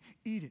 take and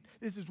eat it.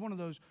 This is one of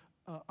those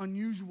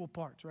unusual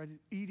parts, right?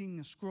 Eating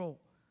a scroll.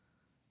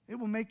 It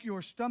will make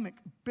your stomach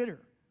bitter,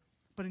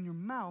 but in your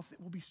mouth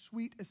it will be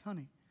sweet as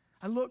honey.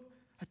 I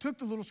took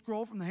the little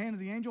scroll from the hand of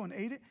the angel and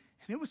ate it,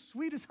 and it was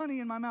sweet as honey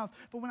in my mouth.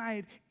 But when I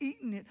had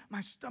eaten it,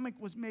 my stomach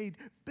was made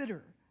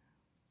bitter.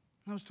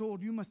 And I was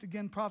told, you must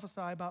again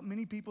prophesy about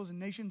many peoples and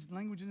nations and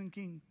languages and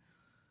kings.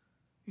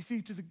 You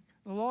see, to the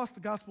lost,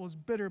 the gospel is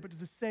bitter, but to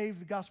the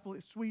saved, the gospel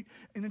is sweet.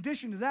 In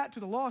addition to that, to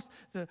the lost,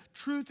 the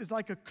truth is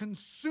like a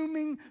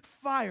consuming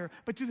fire.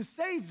 But to the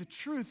saved, the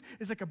truth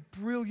is like a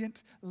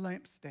brilliant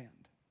lampstand.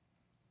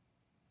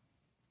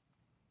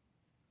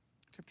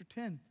 Chapter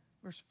 10,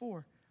 verse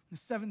 4. The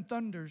 7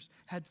 thunders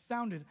had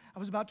sounded. I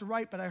was about to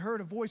write, but I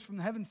heard a voice from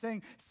the heaven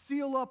saying,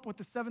 seal up what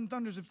the 7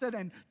 thunders have said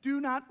and do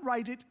not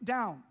write it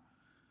down.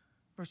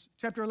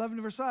 Chapter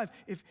 11 verse 5,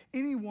 if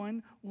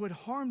anyone would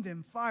harm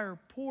them, fire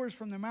pours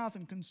from their mouth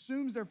and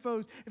consumes their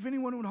foes. If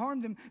anyone would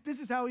harm them, this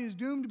is how he is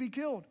doomed to be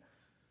killed.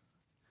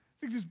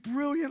 I think this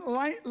brilliant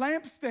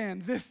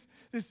lampstand, this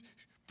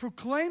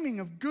proclaiming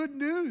of good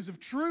news, of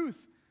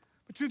truth.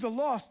 But to the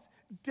lost,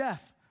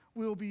 death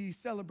will be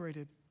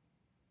celebrated.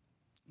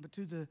 But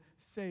to the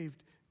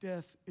saved,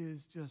 death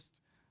is just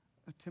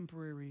a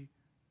temporary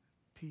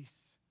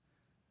peace.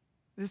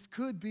 This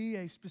could be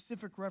a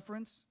specific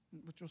reference,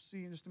 which you'll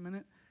see in just a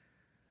minute,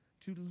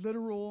 to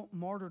literal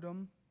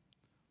martyrdom,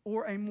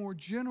 or a more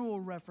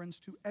general reference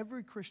to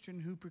every Christian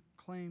who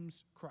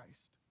proclaims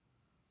Christ.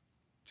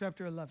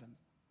 Chapter 11,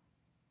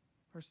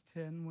 verse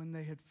 10, when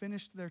they had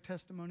finished their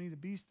testimony, the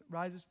beast that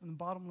rises from the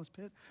bottomless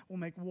pit will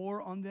make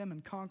war on them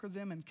and conquer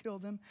them and kill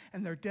them,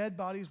 and their dead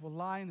bodies will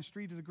lie in the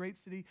street of the great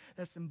city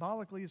that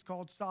symbolically is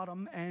called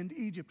Sodom and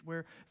Egypt,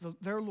 where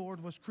their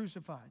Lord was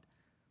crucified.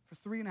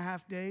 For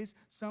 3.5 days,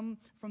 some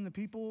from the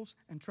peoples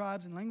and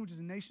tribes and languages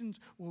and nations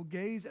will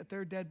gaze at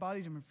their dead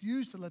bodies and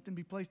refuse to let them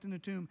be placed in a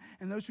tomb.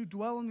 And those who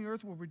dwell on the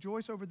earth will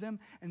rejoice over them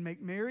and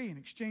make merry and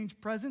exchange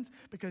presents,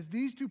 because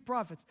these 2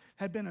 prophets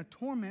had been a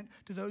torment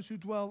to those who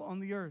dwell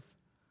on the earth.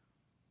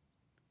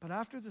 But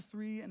after the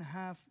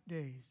 3.5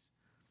 days,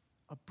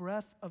 a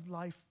breath of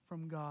life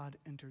from God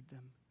entered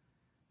them.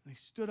 And they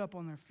stood up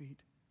on their feet,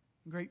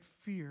 and great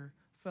fear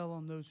fell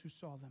on those who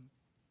saw them.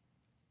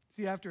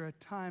 See, after a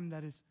time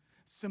that is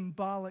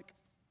symbolic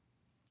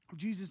of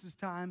Jesus'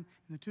 time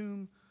in the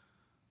tomb,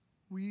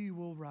 we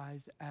will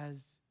rise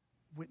as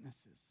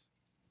witnesses.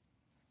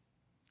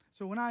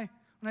 So when I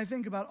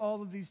think about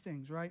all of these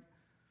things, right?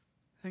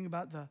 I think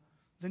about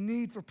the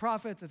need for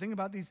prophets. I think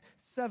about these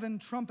 7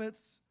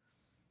 trumpets.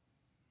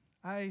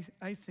 I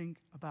think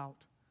about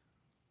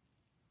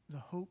the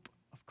hope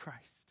of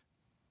Christ.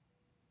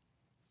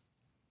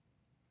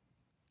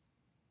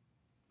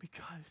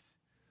 Because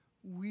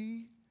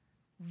we,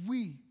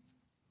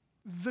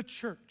 the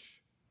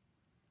church,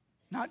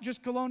 not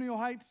just Colonial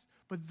Heights,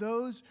 but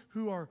those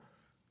who are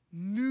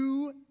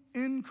new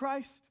in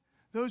Christ,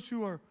 those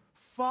who are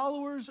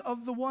followers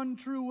of the one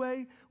true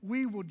way,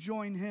 we will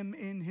join him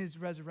in his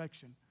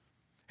resurrection.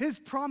 His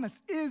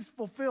promise is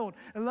fulfilled.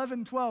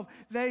 11:12,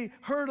 they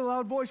heard a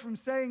loud voice from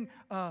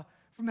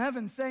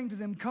heaven saying to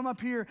them, "Come up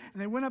here."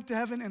 And they went up to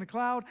heaven in a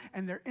cloud,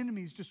 and their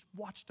enemies just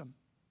watched them.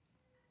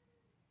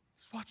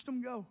 Just watched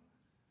them go.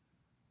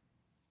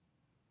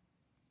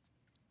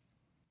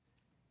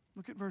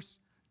 Look at go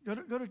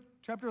to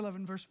chapter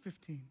 11, verse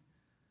 15.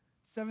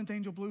 7th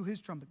angel blew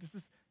his trumpet. This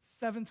is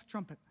 7th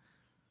trumpet.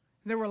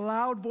 There were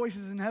loud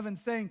voices in heaven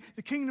saying,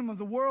 "The kingdom of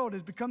the world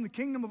has become the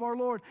kingdom of our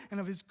Lord and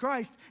of his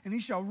Christ, and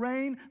he shall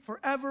reign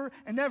forever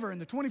and ever."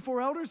 And the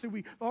 24 elders that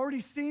we've already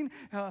seen,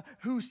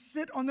 who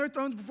sit on their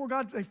thrones before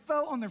God, they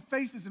fell on their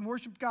faces and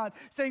worshiped God,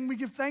 saying, "We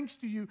give thanks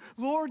to you,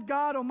 Lord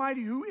God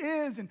Almighty, who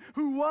is and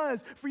who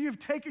was, for you have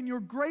taken your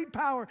great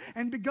power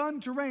and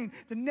begun to reign.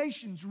 The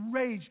nations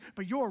raged,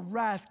 but your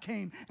wrath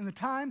came, and the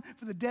time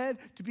for the dead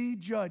to be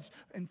judged,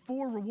 and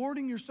for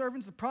rewarding your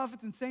servants, the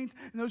prophets and saints,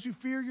 and those who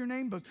fear your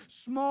name, both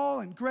small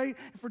and great,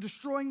 and for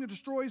destroying the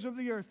destroyers of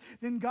the earth."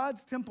 Then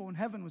God's temple in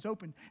heaven was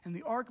opened, and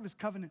the ark of his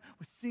covenant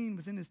was seen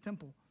within his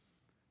temple.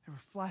 There were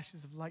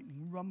flashes of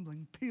lightning,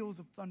 rumbling, peals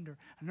of thunder,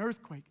 an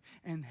earthquake,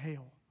 and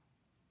hail.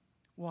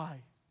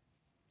 Why?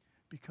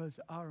 Because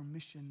our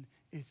mission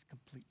is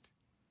complete.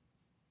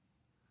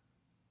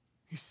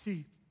 You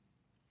see,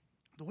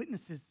 the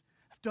witnesses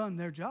have done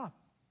their job,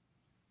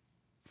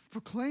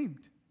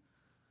 proclaimed.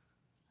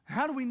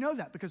 How do we know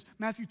that? Because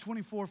Matthew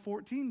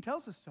 24:14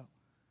 tells us so.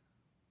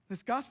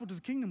 This gospel to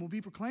the kingdom will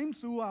be proclaimed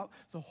throughout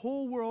the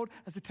whole world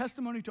as a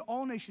testimony to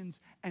all nations,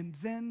 and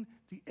then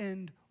the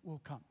end will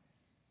come.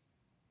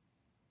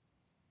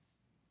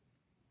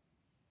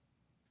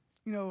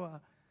 You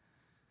know,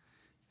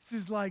 this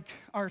is like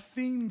our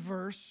theme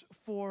verse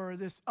for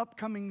this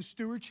upcoming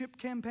stewardship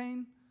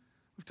campaign.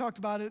 We've talked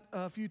about it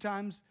a few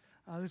times.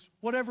 This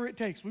whatever it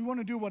takes. We want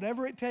to do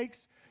whatever it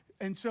takes.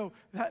 And so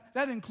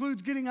that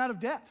includes getting out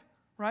of debt,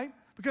 right?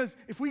 Because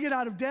if we get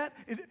out of debt,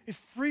 it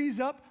frees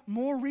up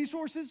more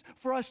resources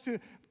for us to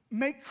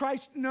make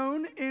Christ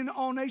known in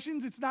all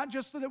nations. It's not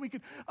just so that we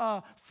could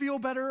feel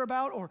better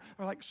about or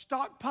like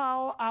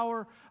stockpile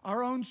our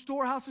own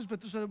storehouses,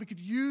 but so that we could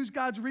use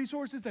God's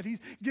resources that he's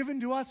given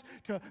to us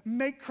to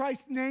make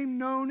Christ's name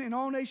known in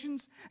all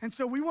nations. And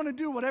so we want to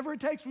do whatever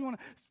it takes. We want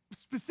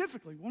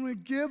to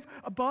give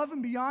above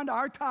and beyond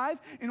our tithe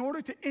in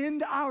order to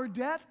end our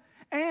debt,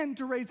 and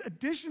to raise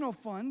additional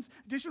funds,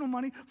 additional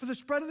money for the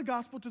spread of the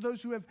gospel to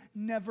those who have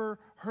never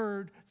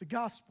heard the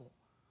gospel.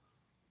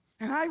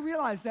 And I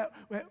realize that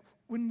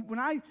when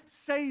I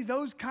say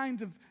those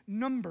kinds of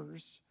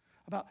numbers,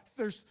 about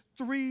there's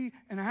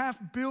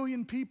 3.5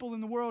 billion people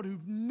in the world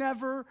who've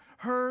never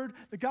heard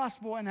the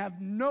gospel and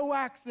have no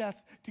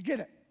access to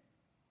get it.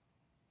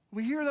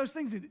 We hear those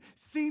things, it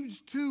seems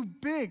too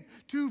big,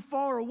 too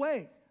far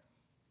away.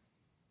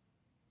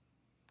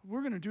 But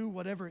we're going to do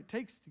whatever it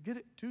takes to get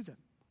it to them.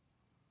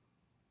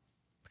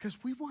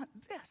 Because we want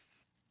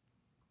this.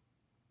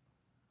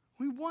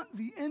 We want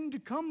the end to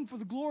come for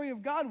the glory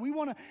of God. We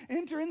want to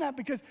enter in that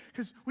because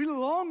we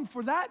long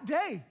for that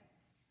day.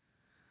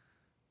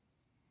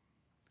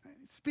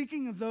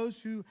 Speaking of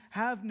those who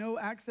have no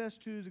access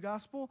to the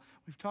gospel,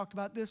 we've talked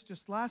about this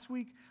just last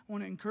week. I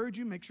want to encourage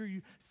you, make sure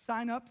you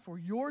sign up for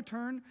your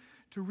turn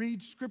to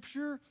read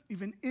Scripture,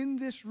 even in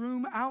this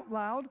room out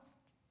loud,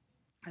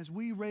 as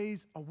we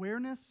raise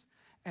awareness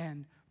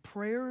and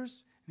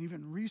prayers and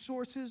even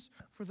resources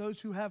for those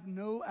who have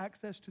no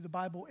access to the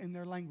Bible in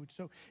their language.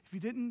 So if you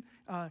didn't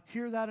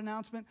hear that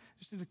announcement,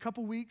 just in a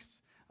couple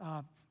weeks,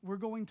 we're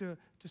going to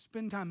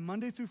spend time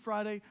Monday through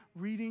Friday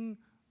reading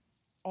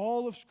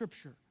all of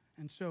Scripture.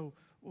 And so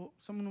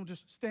someone will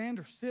just stand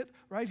or sit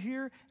right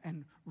here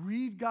and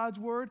read God's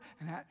Word.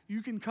 And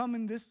you can come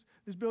in this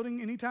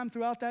building anytime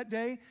throughout that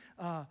day,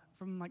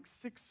 from like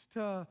 6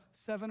 to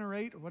 7 or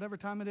 8 or whatever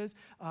time it is,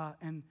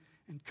 and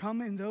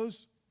come in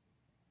those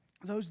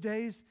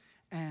days.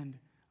 And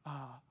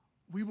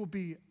we will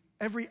be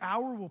Every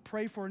hour we'll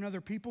pray for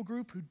another people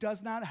group who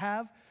does not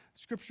have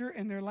Scripture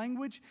in their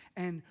language.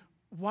 And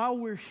while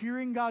we're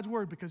hearing God's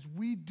word, because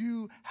we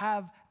do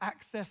have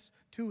access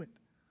to it.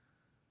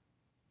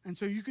 And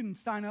so you can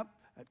sign up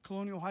at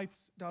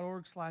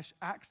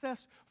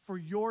colonialheights.org/access for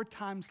your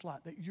time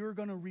slot that you're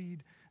going to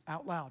read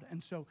out loud.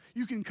 And so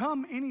you can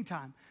come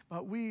anytime,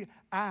 but we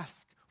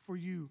ask for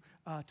you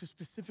to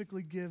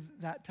specifically give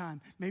that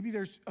time. Maybe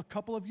there's a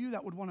couple of you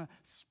that would want to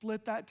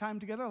split that time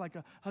together, like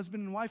a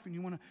husband and wife, and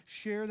you want to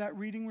share that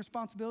reading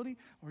responsibility,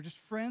 or just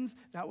friends,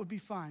 that would be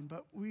fine.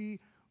 But we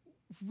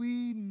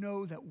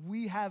know that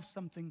we have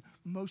something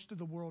most of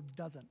the world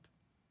doesn't.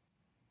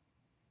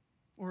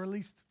 Or at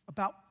least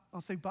about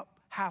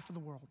half of the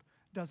world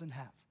doesn't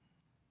have.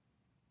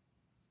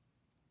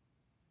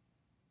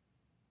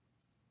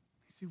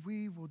 You see,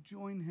 we will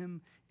join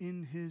him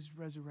in his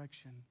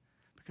resurrection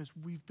because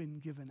we've been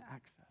given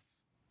access.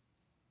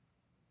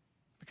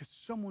 Because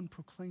someone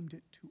proclaimed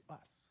it to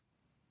us.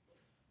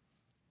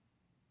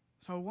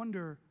 So I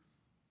wonder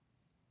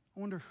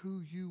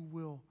who you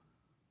will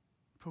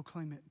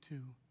proclaim it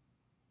to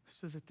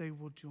so that they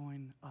will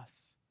join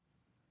us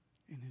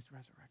in his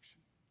resurrection.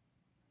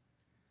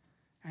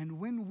 And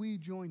when we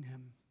join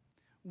him,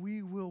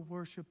 we will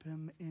worship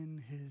him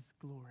in his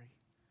glory.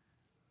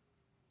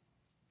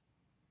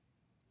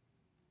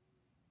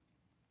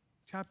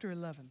 Chapter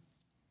 11.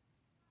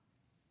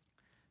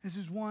 This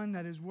is one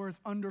that is worth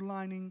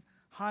underlining,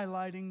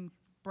 highlighting,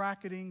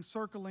 bracketing,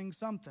 circling,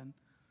 something.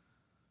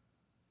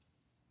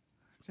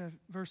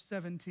 Verse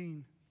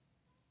 17.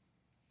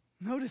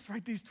 Notice,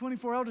 right, these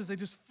 24 elders, they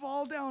just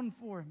fall down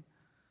for him.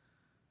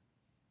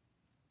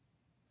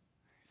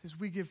 He says,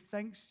 we give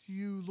thanks to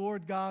you,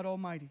 Lord God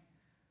Almighty,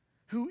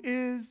 who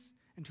is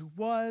and who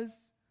was,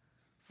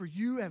 for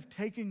you have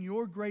taken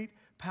your great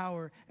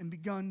power and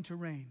begun to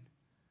reign.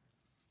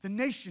 The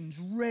nations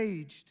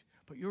raged,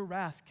 but your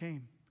wrath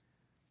came.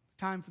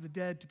 Time for the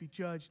dead to be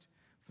judged,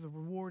 for the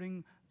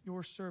rewarding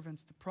your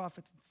servants, the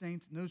prophets and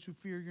saints, and those who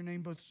fear your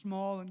name, both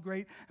small and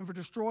great, and for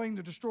destroying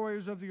the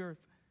destroyers of the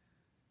earth.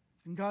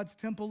 And God's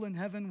temple in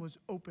heaven was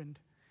opened.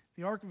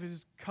 The ark of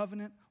his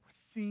covenant was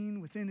seen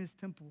within his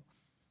temple.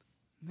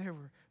 And there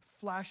were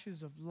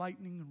flashes of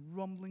lightning and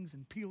rumblings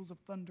and peals of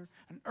thunder,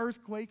 an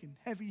earthquake and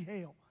heavy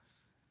hail.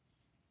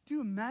 Do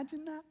you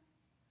imagine that?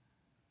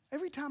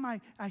 Every time I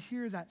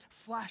hear that,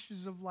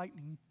 flashes of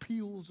lightning,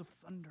 peals of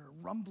thunder,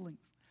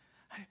 rumblings,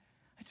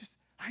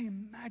 I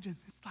imagine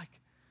it's like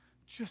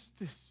just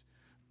this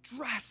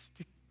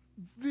drastic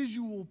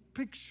visual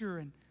picture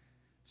and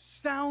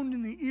sound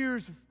in the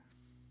ears of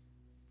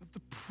the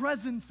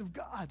presence of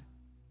God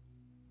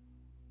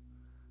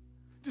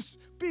just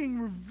being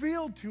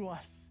revealed to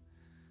us.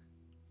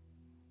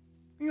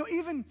 You know,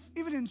 even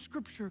in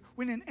Scripture,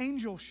 when an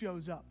angel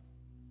shows up,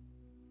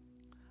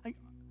 like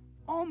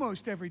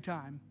almost every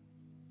time,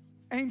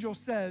 angel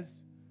says,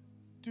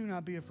 do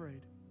not be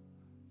afraid.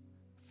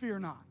 Fear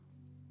not.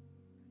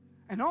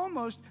 And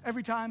almost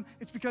every time,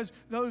 it's because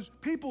those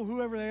people,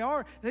 whoever they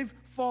are, they've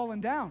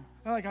fallen down.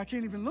 They're like, I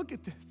can't even look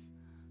at this.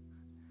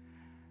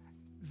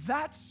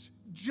 That's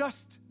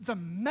just the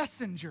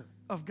messenger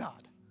of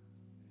God.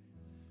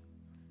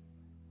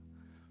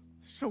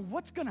 So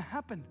what's going to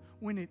happen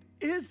when it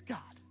is God?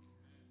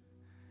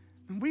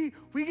 And we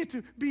get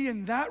to be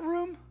in that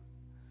room.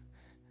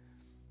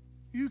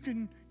 You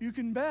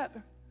can bet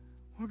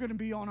we're going to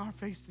be on our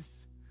faces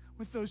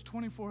with those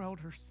 24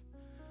 elders.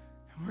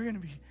 And we're going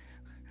to be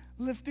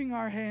lifting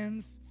our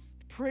hands,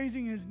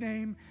 praising his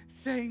name,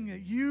 saying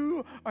that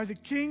you are the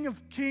King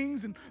of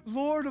kings and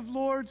Lord of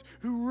lords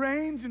who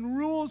reigns and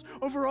rules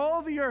over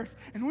all the earth.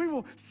 And we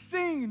will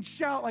sing and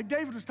shout like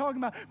David was talking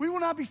about. We will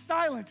not be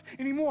silent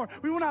anymore.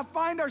 We will not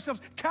find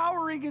ourselves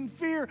cowering in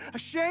fear,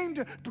 ashamed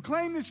to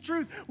proclaim this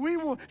truth. We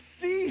will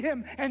see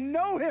him and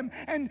know him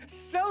and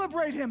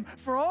celebrate him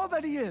for all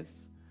that he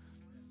is.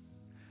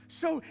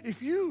 So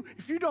if you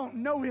don't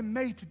know him,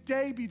 may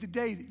today be the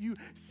day that you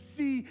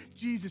see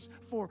Jesus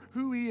for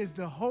who he is,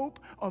 the hope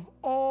of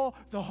all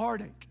the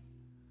heartache.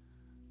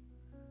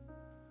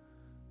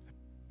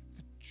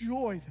 The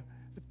joy,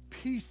 the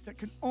peace that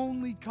can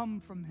only come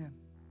from him.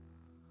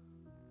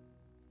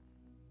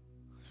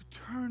 So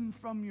turn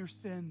from your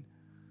sin,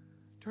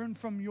 turn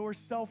from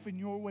yourself and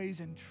your ways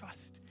and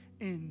trust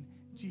in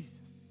Jesus.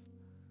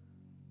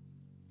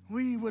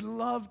 We would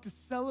love to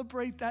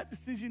celebrate that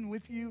decision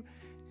with you.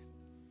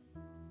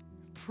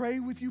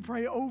 Pray with you,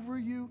 pray over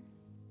you.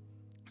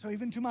 So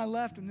even to my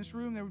left in this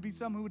room, there would be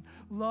some who would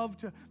love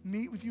to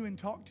meet with you and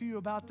talk to you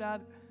about that.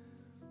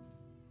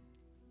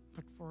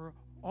 But for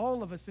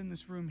all of us in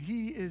this room,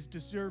 he is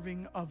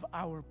deserving of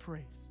our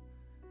praise.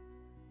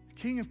 The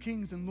King of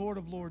kings and Lord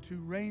of lords,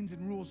 who reigns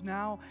and rules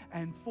now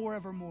and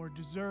forevermore,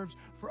 deserves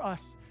for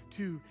us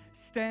to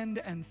stand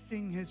and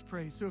sing his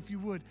praise. So if you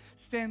would,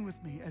 stand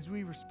with me as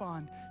we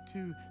respond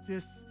to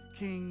this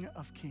King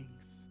of kings.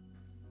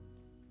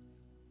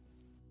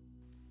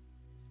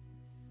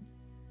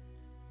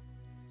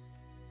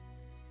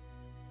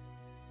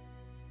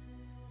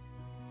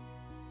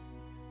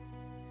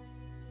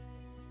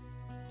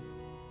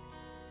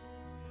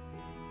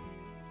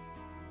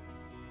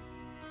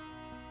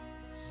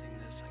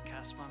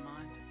 cast my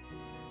mind.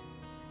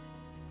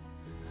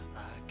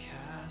 I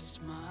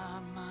cast my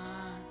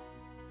mind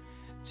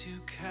to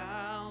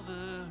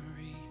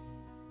Calvary,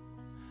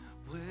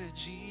 where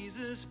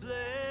Jesus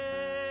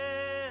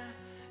bled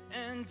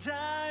and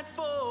died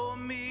for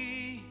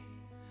me.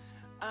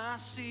 I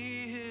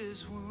see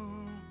his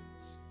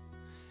wounds,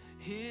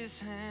 his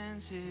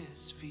hands,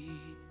 his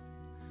feet,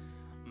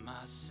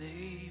 my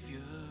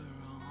Savior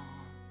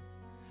on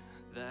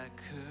that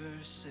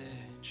cursed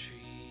tree.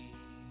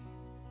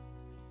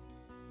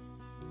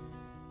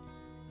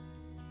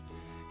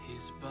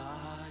 His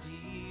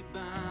body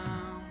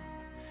bound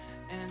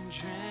and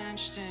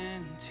drenched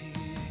in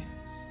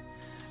tears,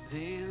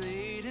 they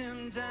laid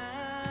him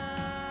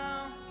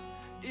down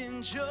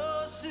in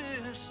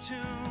Joseph's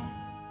tomb,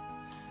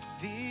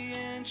 the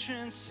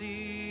entrance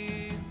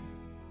sealed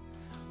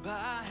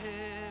by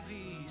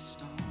heavy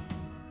stone.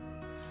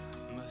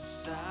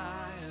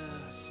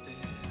 Messiah still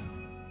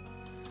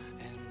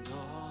and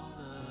all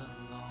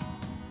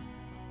alone.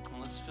 Come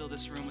on, let's fill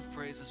this room with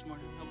praise this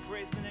morning. Oh,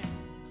 praise the name.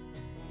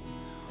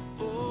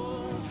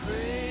 Oh,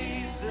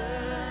 praise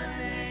the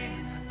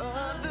name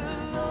of the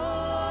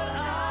Lord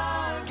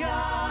our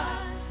God.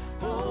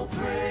 Oh,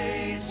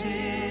 praise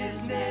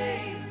his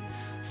name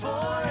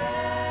forevermore.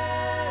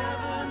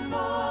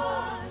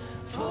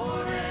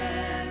 For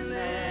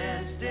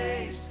endless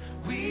days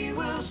we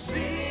will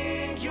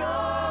sing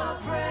your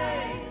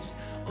praise.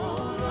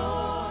 Oh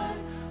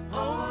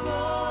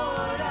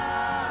Lord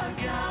our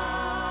God.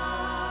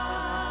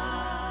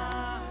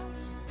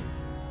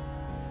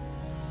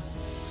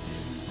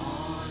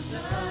 On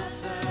the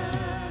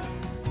third,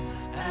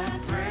 at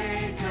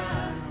break of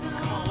dawn,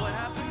 come on, what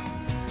happened?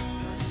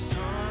 The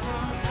Son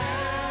of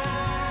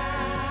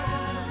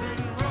Heaven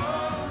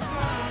rose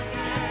again.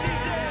 Yes, he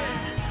did.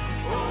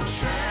 Oh,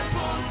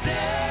 trample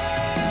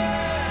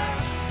death,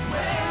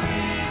 where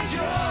is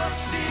your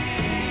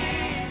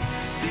sting?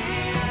 The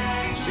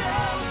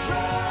angels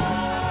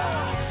roar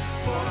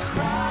for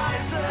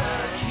Christ the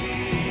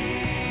King.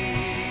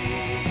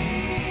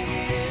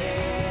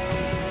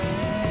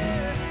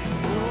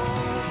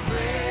 Oh,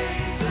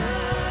 praise the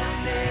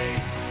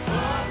name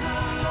of the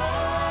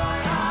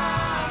Lord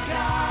our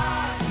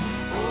God.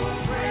 Oh,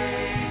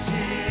 praise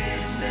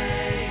his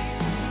name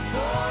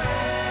forevermore.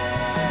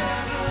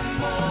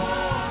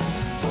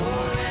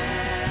 For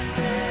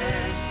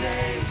endless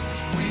days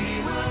we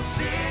will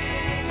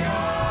sing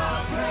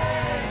your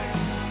praise.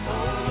 Oh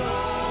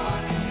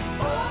Lord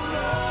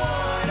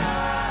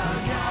our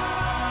God.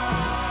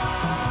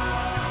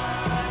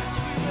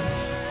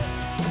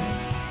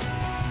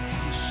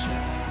 He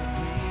shall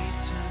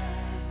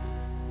return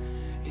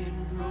in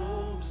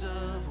robes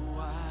of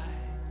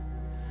white.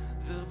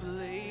 The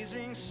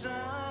blazing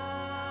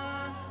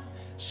sun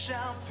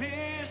shall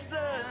pierce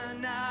the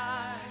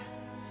night,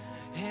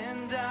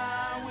 and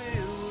I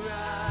will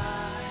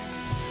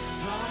rise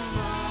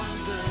among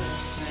the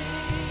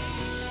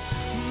saints.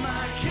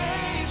 My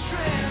gaze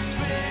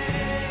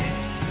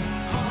transfixed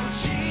on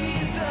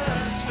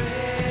Jesus' face.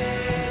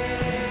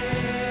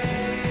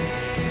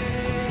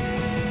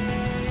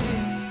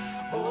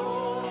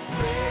 Oh,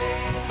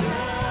 praise the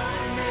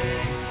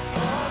name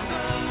of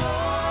the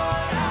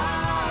Lord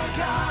our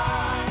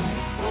God.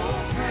 Oh,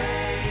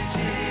 praise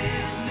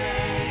his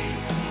name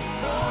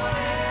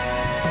forevermore.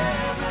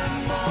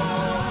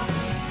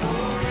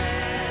 For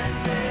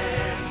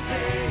endless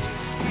days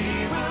we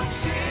will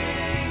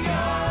sing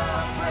your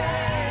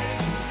praise.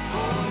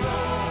 Oh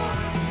Lord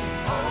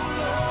our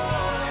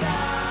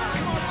God.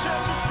 Come on,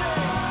 church, just say,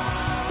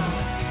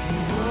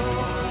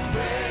 oh,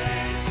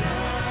 praise the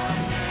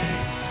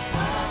name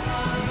of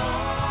the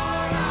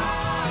Lord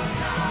our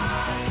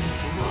God.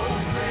 Oh,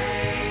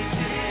 praise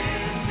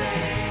his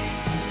name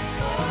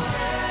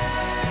forevermore.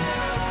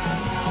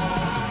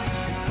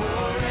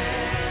 For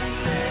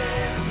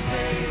endless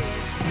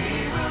days we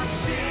will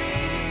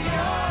sing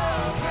your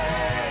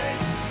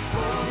praise.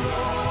 Oh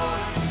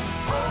Lord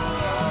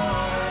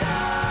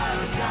our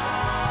God.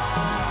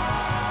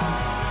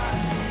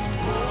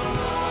 Oh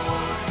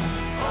Lord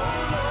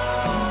our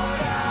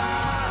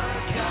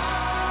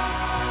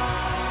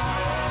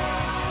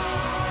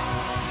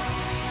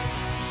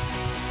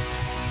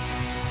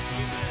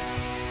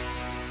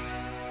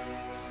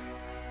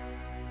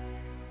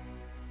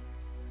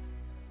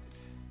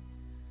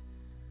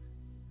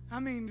I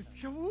mean,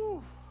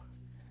 woo.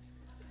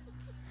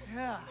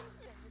 Yeah,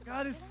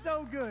 God is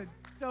so good,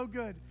 so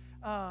good.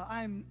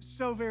 I'm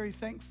so very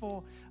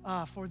thankful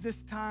for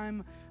this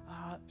time,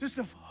 just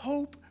of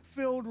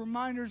hope-filled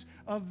reminders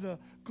of the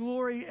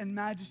glory and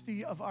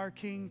majesty of our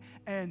King.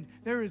 And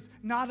there is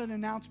not an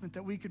announcement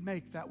that we could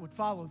make that would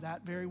follow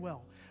that very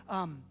well.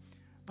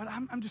 But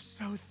I'm just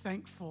so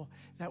thankful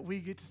that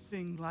we get to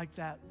sing like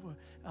that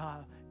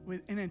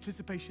in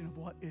anticipation of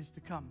what is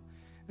to come.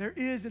 There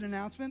is an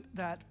announcement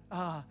that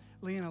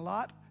Leanna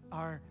Lott,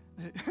 our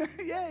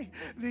Yay!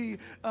 The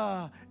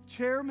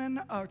chairman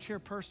or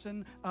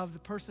chairperson of the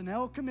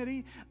personnel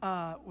committee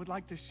would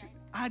like to.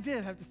 I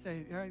did have to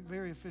say, right,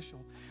 very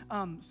official.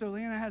 So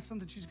Leanna has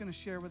something she's going to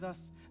share with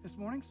us this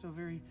morning. So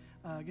very,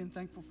 again,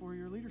 thankful for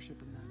your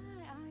leadership in that.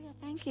 Oh, yeah,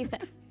 thank you.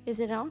 Is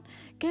it on?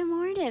 Good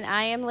morning.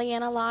 I am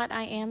Leanna Lott.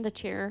 I am the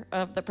chair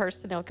of the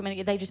personnel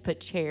committee. They just put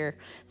chair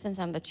since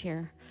I'm the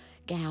chair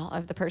gal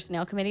of the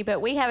personnel committee.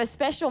 But we have a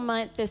special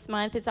month this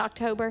month. It's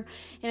October,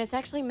 and it's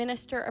actually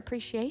Minister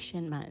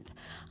Appreciation Month.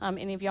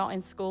 Any of y'all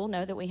in school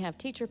know that we have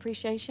teacher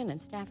appreciation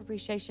and staff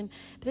appreciation.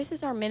 But this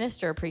is our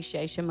Minister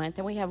Appreciation Month,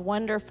 and we have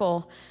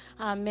wonderful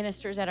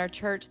ministers at our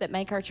church that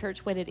make our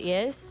church what it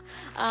is.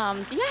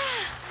 Yeah,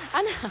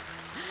 I know.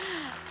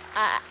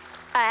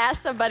 I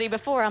asked somebody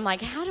before, I'm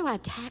like, how do I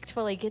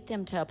tactfully get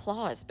them to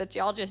applause? But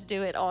y'all just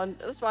do it on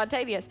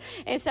spontaneous.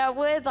 And so I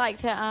would like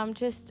to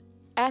just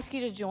ask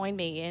you to join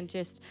me in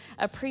just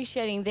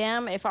appreciating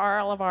them. If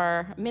all of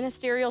our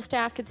ministerial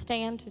staff could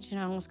stand. Did you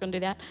know I was going to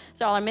do that?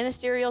 So all our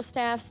ministerial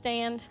staff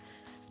stand.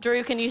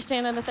 Drew, can you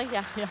stand on the thing?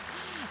 Yeah.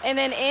 And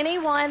then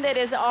anyone that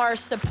is our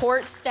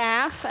support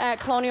staff at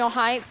Colonial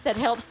Heights that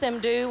helps them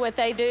do what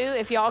they do,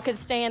 if y'all could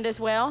stand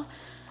as well.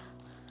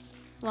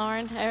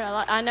 Lauren,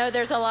 I know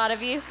there's a lot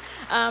of you.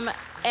 And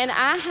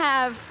I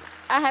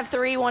have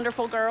three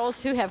wonderful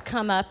girls who have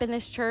come up in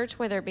this church,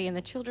 whether it be in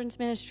the children's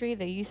ministry,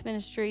 the youth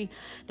ministry,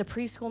 the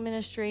preschool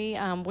ministry.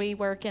 We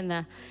work in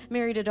the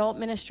married adult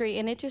ministry,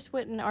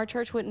 and our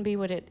church wouldn't be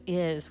what it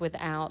is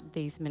without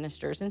these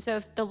ministers. And so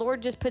if the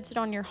Lord just puts it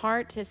on your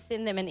heart to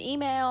send them an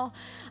email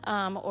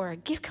or a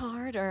gift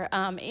card or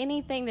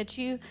anything that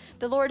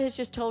the Lord has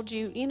just told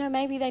you,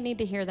 maybe they need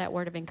to hear that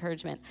word of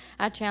encouragement.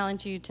 I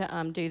challenge you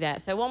to do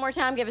that. So one more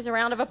time, give us a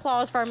round of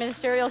applause for our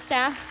ministerial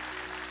staff.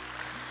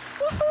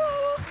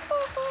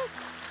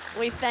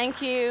 We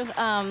thank you,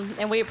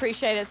 and we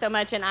appreciate it so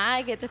much. And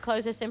I get to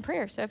close this in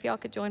prayer. So if y'all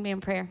could join me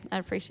in prayer, I'd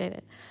appreciate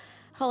it.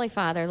 Holy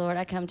Father, Lord,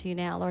 I come to you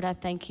now. Lord, I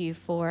thank you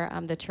for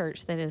the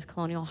church that is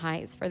Colonial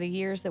Heights, for the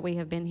years that we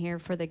have been here,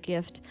 for the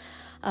gift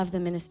of the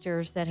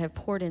ministers that have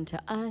poured into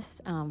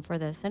us, for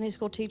the Sunday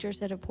school teachers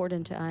that have poured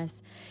into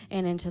us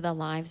and into the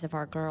lives of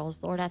our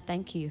girls. Lord, I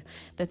thank you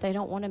that they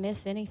don't want to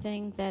miss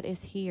anything that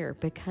is here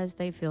because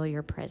they feel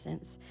your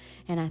presence.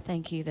 And I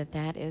thank you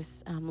that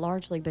is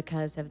largely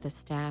because of the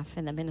staff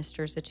and the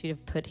ministers that you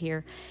have put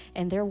here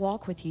and their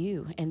walk with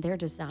you and their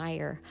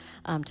desire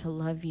to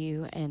love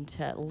you and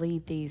to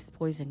lead these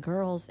boys and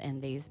girls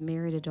and these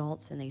married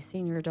adults and these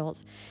senior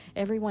adults,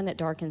 everyone that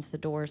darkens the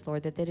doors,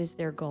 Lord, that is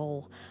their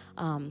goal,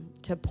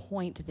 to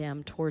point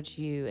them towards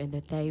you, and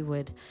that they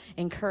would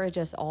encourage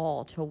us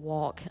all to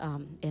walk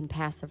in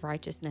paths of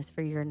righteousness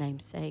for your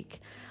name's sake.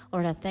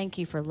 Lord, I thank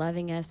you for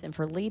loving us and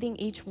for leading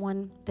each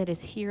one that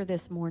is here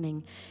this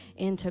morning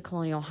into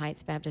Colonial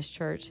Heights Baptist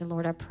Church. And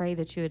Lord, I pray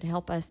that you would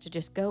help us to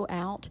just go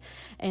out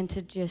and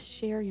to just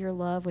share your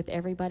love with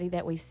everybody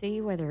that we see,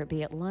 whether it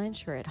be at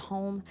lunch or at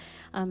home.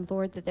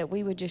 Lord, that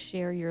we would just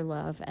share your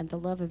love and the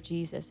love of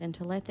Jesus, and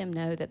to let them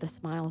know that the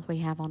smile we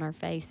have on our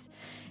face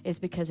is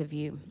because of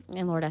you.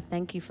 And Lord, I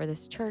thank you for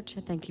this church.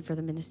 I thank you for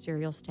the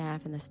ministerial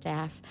staff and the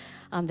staff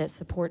that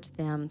supports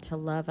them to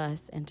love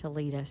us and to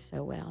lead us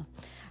so well.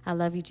 I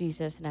love you,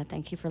 Jesus, and I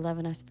thank you for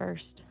loving us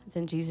first. It's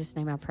in Jesus'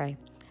 name I pray.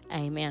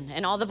 Amen.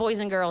 And all the boys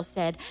and girls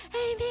said,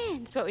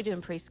 amen. That's what we do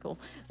in preschool.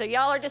 So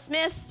y'all are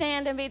dismissed.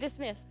 Stand and be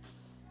dismissed.